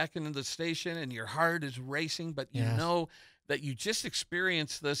in back into the station, and your heart is racing, but you Yes. know that you just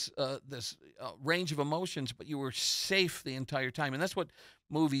experienced this range of emotions, but you were safe the entire time. And that's what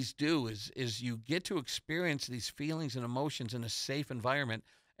movies do is you get to experience these feelings and emotions in a safe environment.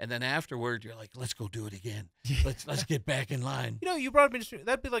 And then afterward, you're like, let's go do it again. Let's get back in line. You know, you brought up interesting.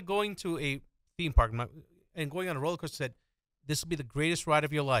 That'd be like going to a theme park and going on a roller coaster. Said, "This will be the greatest ride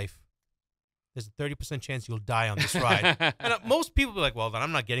of your life." There's a 30% chance you'll die on this ride. And most people be like, "Well, then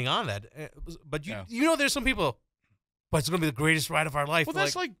I'm not getting on that." But you know, there's some people. But it's going to be the greatest ride of our life. Well,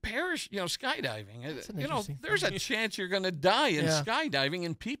 that's like skydiving. That's an You know, interesting there's thing. a chance you're going to die in Yeah. skydiving,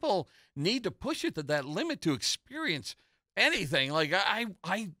 and people need to push it to that limit to experience anything. Like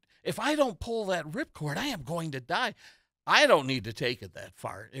if I don't pull that ripcord, I am going to die. I don't need to take it that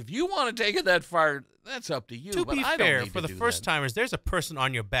far. If you want to take it that far, that's up to you. To but be I don't fair, need for to the do first that. timers, there's a person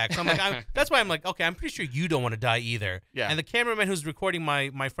on your back. So I'm like, that's why I'm like, okay, I'm pretty sure you don't want to die either. Yeah. And the cameraman who's recording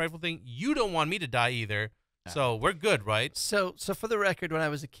my frightful thing, you don't want me to die either. Yeah. So we're good, right? So for the record, when I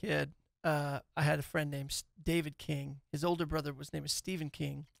was a kid, I had a friend named David King. His older brother was named Stephen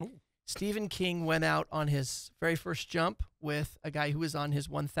King. Ooh. Stephen King went out on his very first jump with a guy who was on his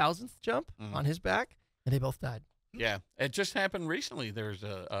 1,000th jump on his back, and they both died. Yeah, it just happened recently. There's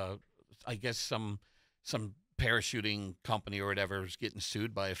I guess some parachuting company or whatever is getting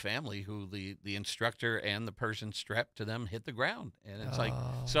sued by a family who the instructor and the person strapped to them hit the ground, and it's like,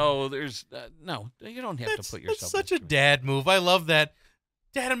 so there's no, you don't have to put yourself. That's such in a dad move. I love that.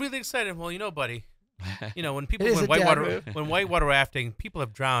 Dad, I'm really excited. Well, you know, buddy. You know, when people It is when a dad whitewater move. when whitewater rafting, people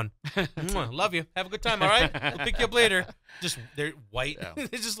have drowned. Mwah, love you. Have a good time. All right, we'll pick you up later. Just they're white. Yeah.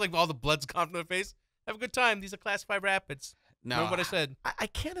 It's just like all the blood's gone from their face. Have a good time. These are Class 5 rapids. No, Remember what I said? I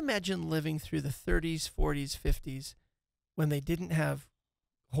can't imagine living through the 30s, 40s, 50s when they didn't have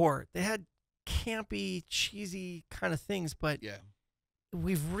horror. They had campy, cheesy kind of things, but yeah,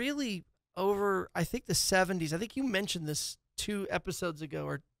 we've really over, I think, the 70s. I think you mentioned this 2 episodes ago,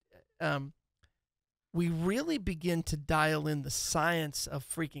 or we really begin to dial in the science of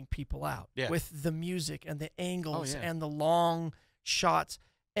freaking people out with the music and the angles and the long shots.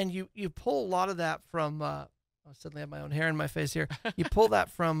 And you pull a lot of that from I suddenly have my own hair in my face here. You pull that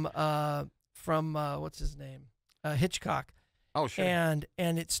from what's his name? Hitchcock. Oh, sure. And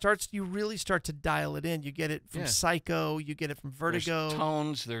it starts, you really start to dial it in. You get it from Psycho, you get it from Vertigo. There's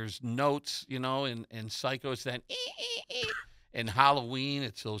tones, there's notes, you know, in Psycho it's that in Halloween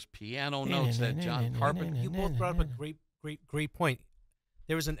it's those piano notes that John Carpenter. You both brought up a great point.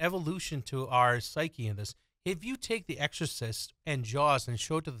 There was an evolution to our psyche in this. If you take The Exorcist and Jaws and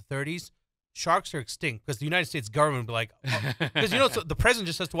show it to the 30s, sharks are extinct because the United States government would be like, because you know so the president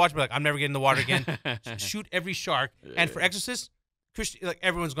just has to watch, be like, I'm never getting in the water again. Shoot every shark. And for Exorcist, like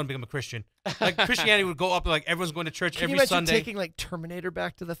everyone's going to become a Christian. Like Christianity would go up, like everyone's going to church Can every you imagine Sunday. taking like Terminator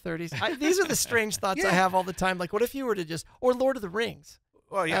back to the 30s? These are the strange thoughts I have all the time. Like, what if you were to just, or Lord of the Rings?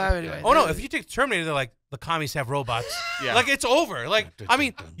 Well, yeah. Anyway, Oh no! If you take Terminator, they're like the commies have robots. Yeah. Like it's over. Like I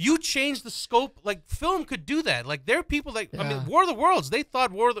mean, you change the scope. Like film could do that. Like there are people that I mean, War of the Worlds. They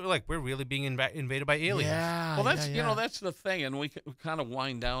thought like we're really being invaded by aliens. Yeah. Well, that's you know that's the thing, and we kind of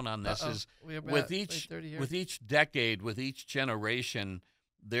wind down on this is with each decade, with each generation,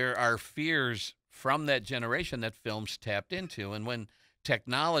 there are fears from that generation that films tapped into, and when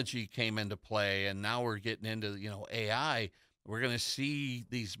technology came into play, and now we're getting into AI. We're going to see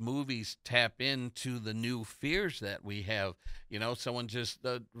these movies tap into the new fears that we have. You know, someone just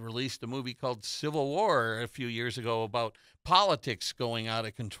released a movie called Civil War a few years ago about politics going out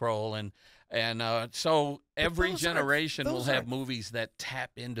of control. And so every generation will have movies that tap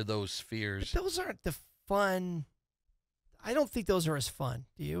into those fears. But those aren't the fun. I don't think those are as fun.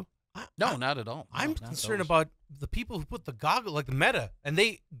 Do you? No, not at all. I'm concerned about the people who put the goggle, like the meta, and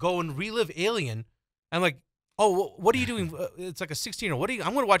they go and relive Alien. I'm like, oh, what are you doing? It's like a 16-year-old. I'm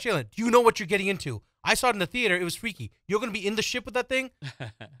going to watch Alien. Do you know what you're getting into? I saw it in the theater. It was freaky. You're going to be in the ship with that thing?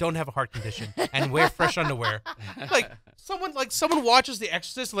 Don't have a heart condition and wear fresh underwear. Like someone watches The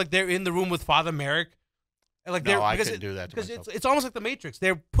Exorcist, like they're in the room with Father Merrick. And I couldn't do that to because myself. it's almost like the Matrix.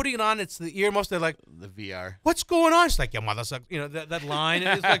 They're putting it on. It's the earmuffs. They're like the VR. What's going on? It's like, yeah, mother suck. You know that line.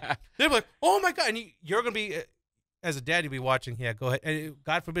 And it's like they're like, oh my god. And you're going to be. As a dad, you'll be watching. Yeah, go ahead. And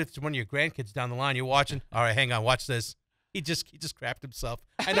God forbid if it's one of your grandkids down the line, you're watching. All right, hang on, watch this. He just crapped himself.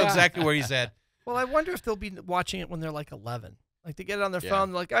 I know exactly where he's at. Well, I wonder if they'll be watching it when they're like 11. Like they get it on their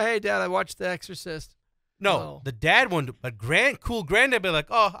phone. They're like, oh, hey, Dad, I watched The Exorcist. No, the dad one, but cool granddad be like,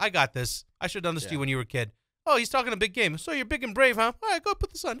 oh, I got this. I should have done this to you when you were a kid. Oh, he's talking a big game. So you're big and brave, huh? All right, go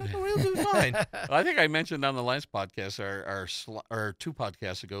put this on. No, we'll do fine. Well, I think I mentioned on the last podcast, or 2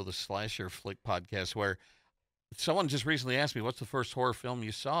 podcasts ago, the Slasher Flick podcast, where someone just recently asked me, what's the first horror film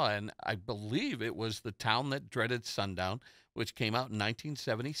you saw? And I believe it was The Town That Dreaded Sundown, which came out in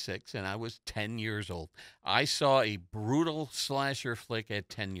 1976, and I was 10 years old. I saw a brutal slasher flick at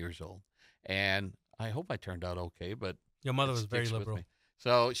 10 years old, and I hope I turned out okay, but Your mother it was very sticks with liberal. me.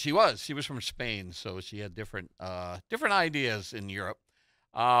 So she was from Spain, so she had different ideas in Europe.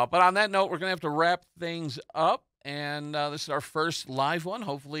 But on that note, we're going to have to wrap things up, and this is our first live one,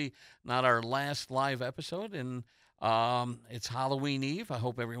 hopefully not our last live episode, and it's Halloween Eve. I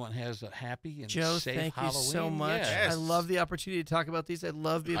hope everyone has a happy and Joe, safe thank Halloween. you so much. Yes. I love the opportunity to talk about these. I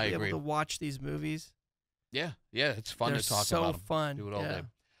love being I able agree. to watch these movies. Yeah, it's fun They're to talk so about 'em. fun. Do it all Yeah. day.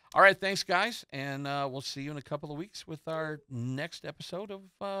 All right, thanks, guys, and we'll see you in a couple of weeks with our next episode of.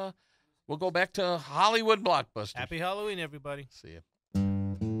 We'll go back to Hollywood Blockbusters. Happy Halloween, everybody. See you.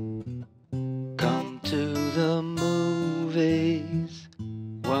 Come to the movies,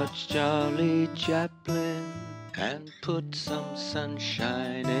 watch Charlie Chaplin, and put some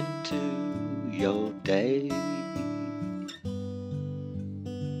sunshine into your day.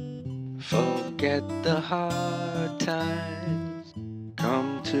 Forget the hard times,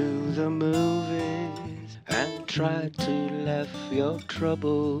 come to the movies, and try to laugh your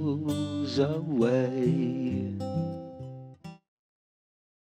troubles away.